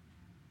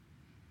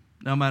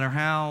 No matter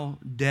how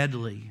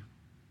deadly.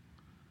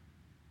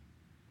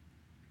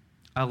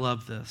 I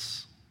love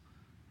this.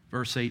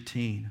 Verse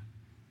 18.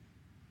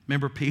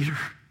 Remember Peter?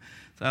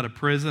 It's out of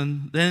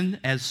prison. Then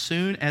as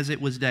soon as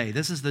it was day.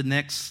 This is the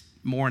next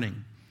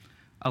morning.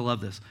 I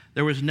love this.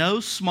 There was no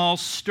small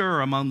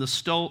stir among the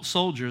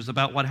soldiers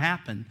about what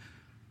happened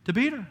to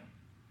Peter.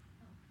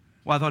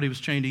 Well, I thought he was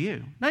chained to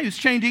you. No, he was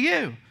chained to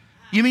you.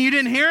 You mean you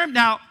didn't hear him?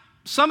 Now,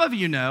 some of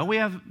you know, we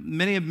have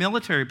many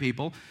military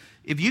people.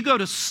 If you go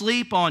to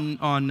sleep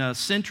on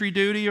sentry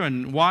duty or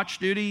on watch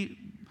duty,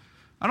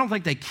 I don't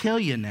think they kill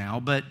you now,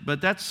 but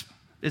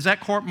is that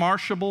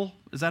court-martialable?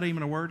 Is that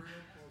even a word?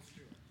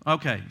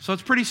 Okay, so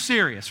it's pretty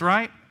serious,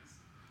 right?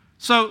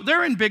 So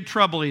they're in big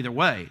trouble either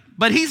way.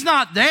 But he's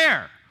not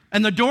there,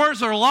 and the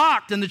doors are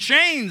locked, and the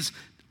chains.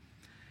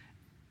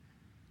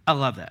 I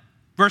love that.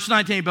 Verse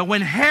 19, but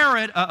when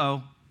Herod,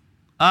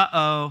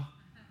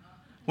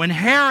 when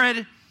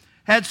Herod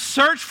had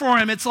searched for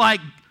him, it's like,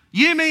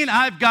 you mean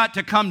I've got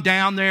to come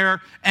down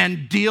there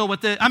and deal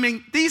with it? I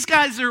mean, these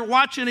guys are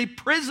watching a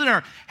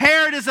prisoner.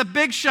 Herod is a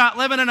big shot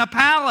living in a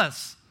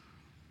palace.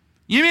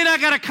 You mean I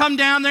got to come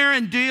down there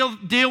and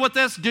deal with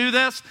this, do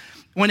this?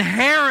 When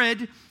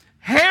Herod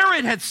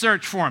had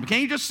searched for him.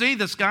 Can't you just see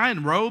this guy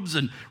in robes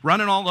and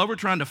running all over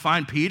trying to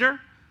find Peter?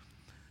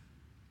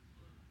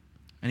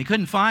 And he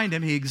couldn't find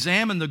him. He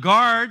examined the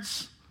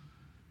guards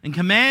and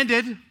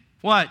commanded,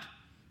 what?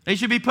 They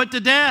should be put to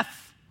death.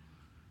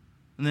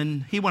 And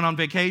then he went on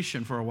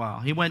vacation for a while.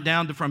 He went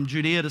down from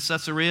Judea to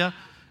Caesarea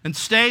and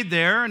stayed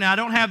there. Now, I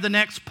don't have the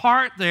next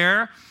part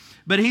there,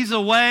 but he's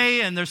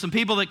away, and there's some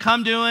people that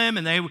come to him,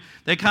 and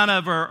they kind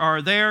of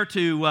are there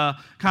to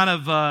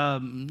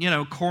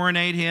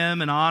coronate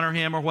him and honor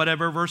him or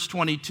whatever. Verse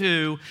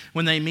 22,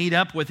 when they meet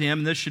up with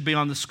him, this should be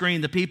on the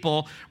screen, the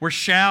people were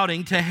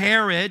shouting to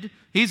Herod.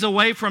 He's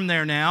away from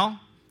there now.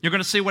 You're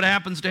going to see what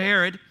happens to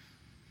Herod.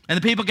 And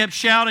the people kept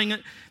shouting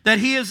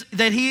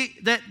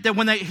that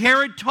when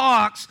Herod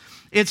talks,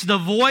 it's the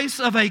voice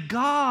of a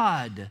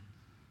God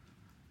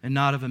and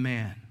not of a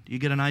man. Do you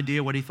get an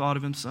idea what he thought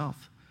of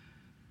himself?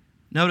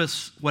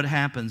 Notice what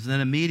happens.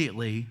 Then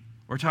immediately,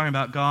 we're talking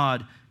about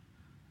God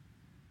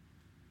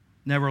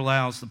never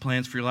allows the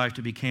plans for your life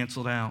to be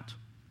canceled out.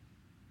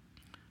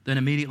 Then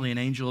immediately an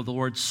angel of the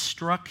Lord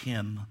struck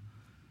him.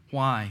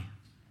 Why?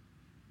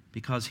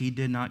 Because he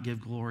did not give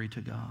glory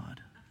to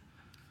God.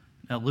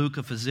 Now, Luke,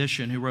 a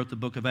physician who wrote the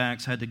book of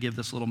Acts, had to give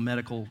this little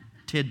medical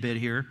tidbit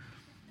here.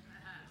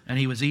 And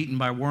he was eaten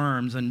by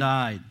worms and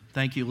died.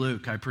 Thank you,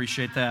 Luke. I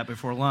appreciate that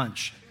before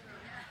lunch.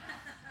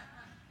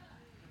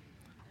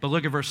 But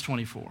look at verse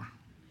 24.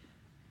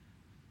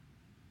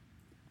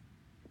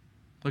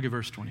 Look at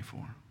verse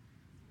 24.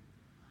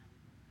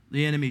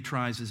 The enemy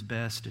tries his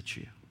best at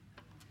you.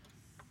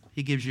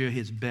 He gives you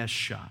his best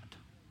shot.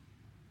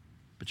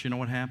 But you know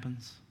what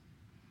happens?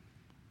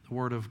 The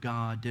Word of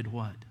God did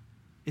what?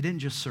 It didn't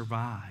just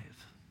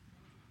survive.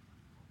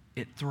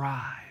 It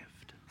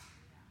thrived.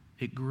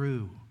 It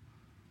grew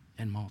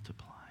and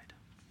multiplied.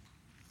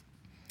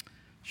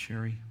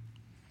 Sherry.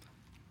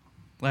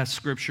 Last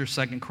scripture,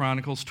 2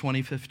 Chronicles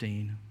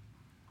 20:15.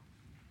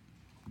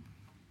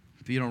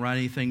 If you don't write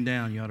anything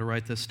down, you ought to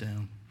write this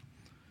down.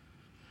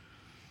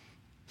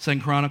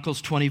 2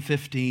 Chronicles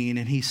 20:15,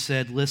 and he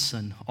said,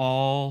 listen,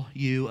 all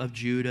you of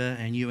Judah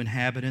and you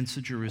inhabitants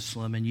of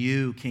Jerusalem and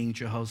you, King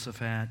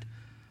Jehoshaphat,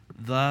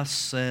 thus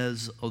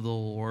says the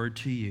Lord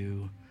to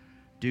you,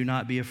 do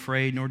not be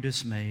afraid nor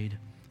dismayed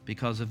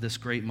because of this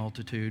great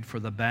multitude, for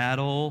the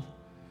battle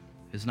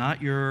is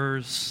not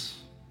yours,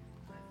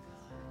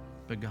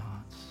 but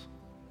God's.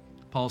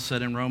 Paul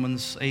said in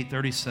Romans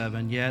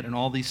 8:37, yet in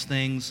all these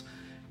things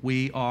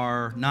we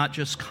are not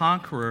just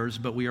conquerors,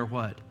 but we are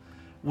what?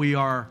 We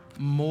are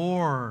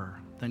more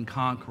than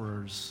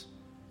conquerors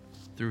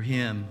through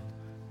him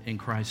in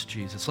Christ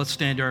Jesus. Let's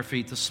stand to our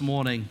feet this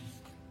morning.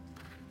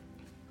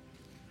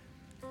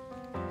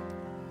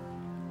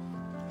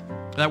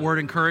 That word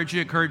encourage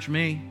you, encourage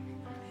me.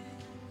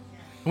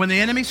 When the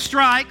enemy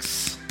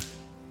strikes,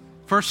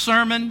 first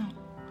sermon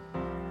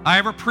I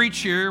ever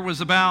preached here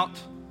was about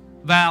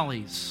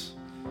valleys.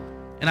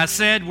 And I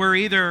said we're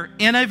either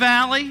in a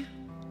valley,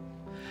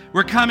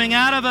 we're coming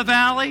out of a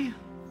valley,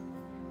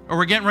 or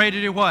we're getting ready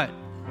to do what?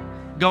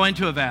 Go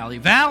into a valley.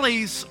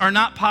 Valleys are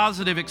not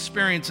positive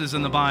experiences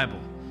in the Bible.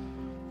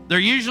 They're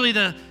usually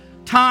the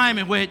time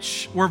in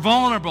which we're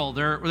vulnerable.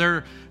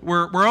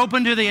 We're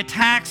open to the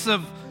attacks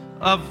of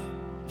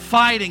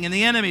fighting and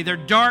the enemy. They're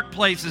dark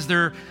places.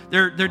 They're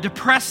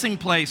depressing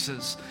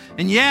places.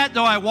 And yet,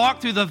 though I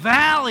walk through the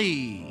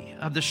valley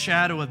of the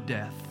shadow of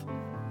death,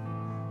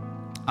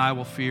 I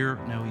will fear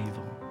no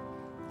evil.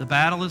 The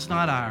battle is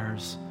not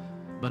ours,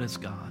 but it's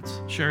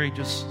God's. Sherry,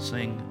 just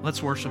sing.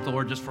 Let's worship the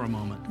Lord just for a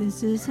moment.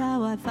 This is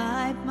how I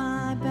fight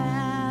my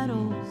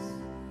battles.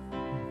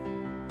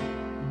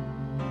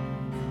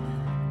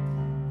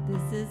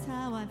 This is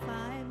how I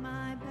fight.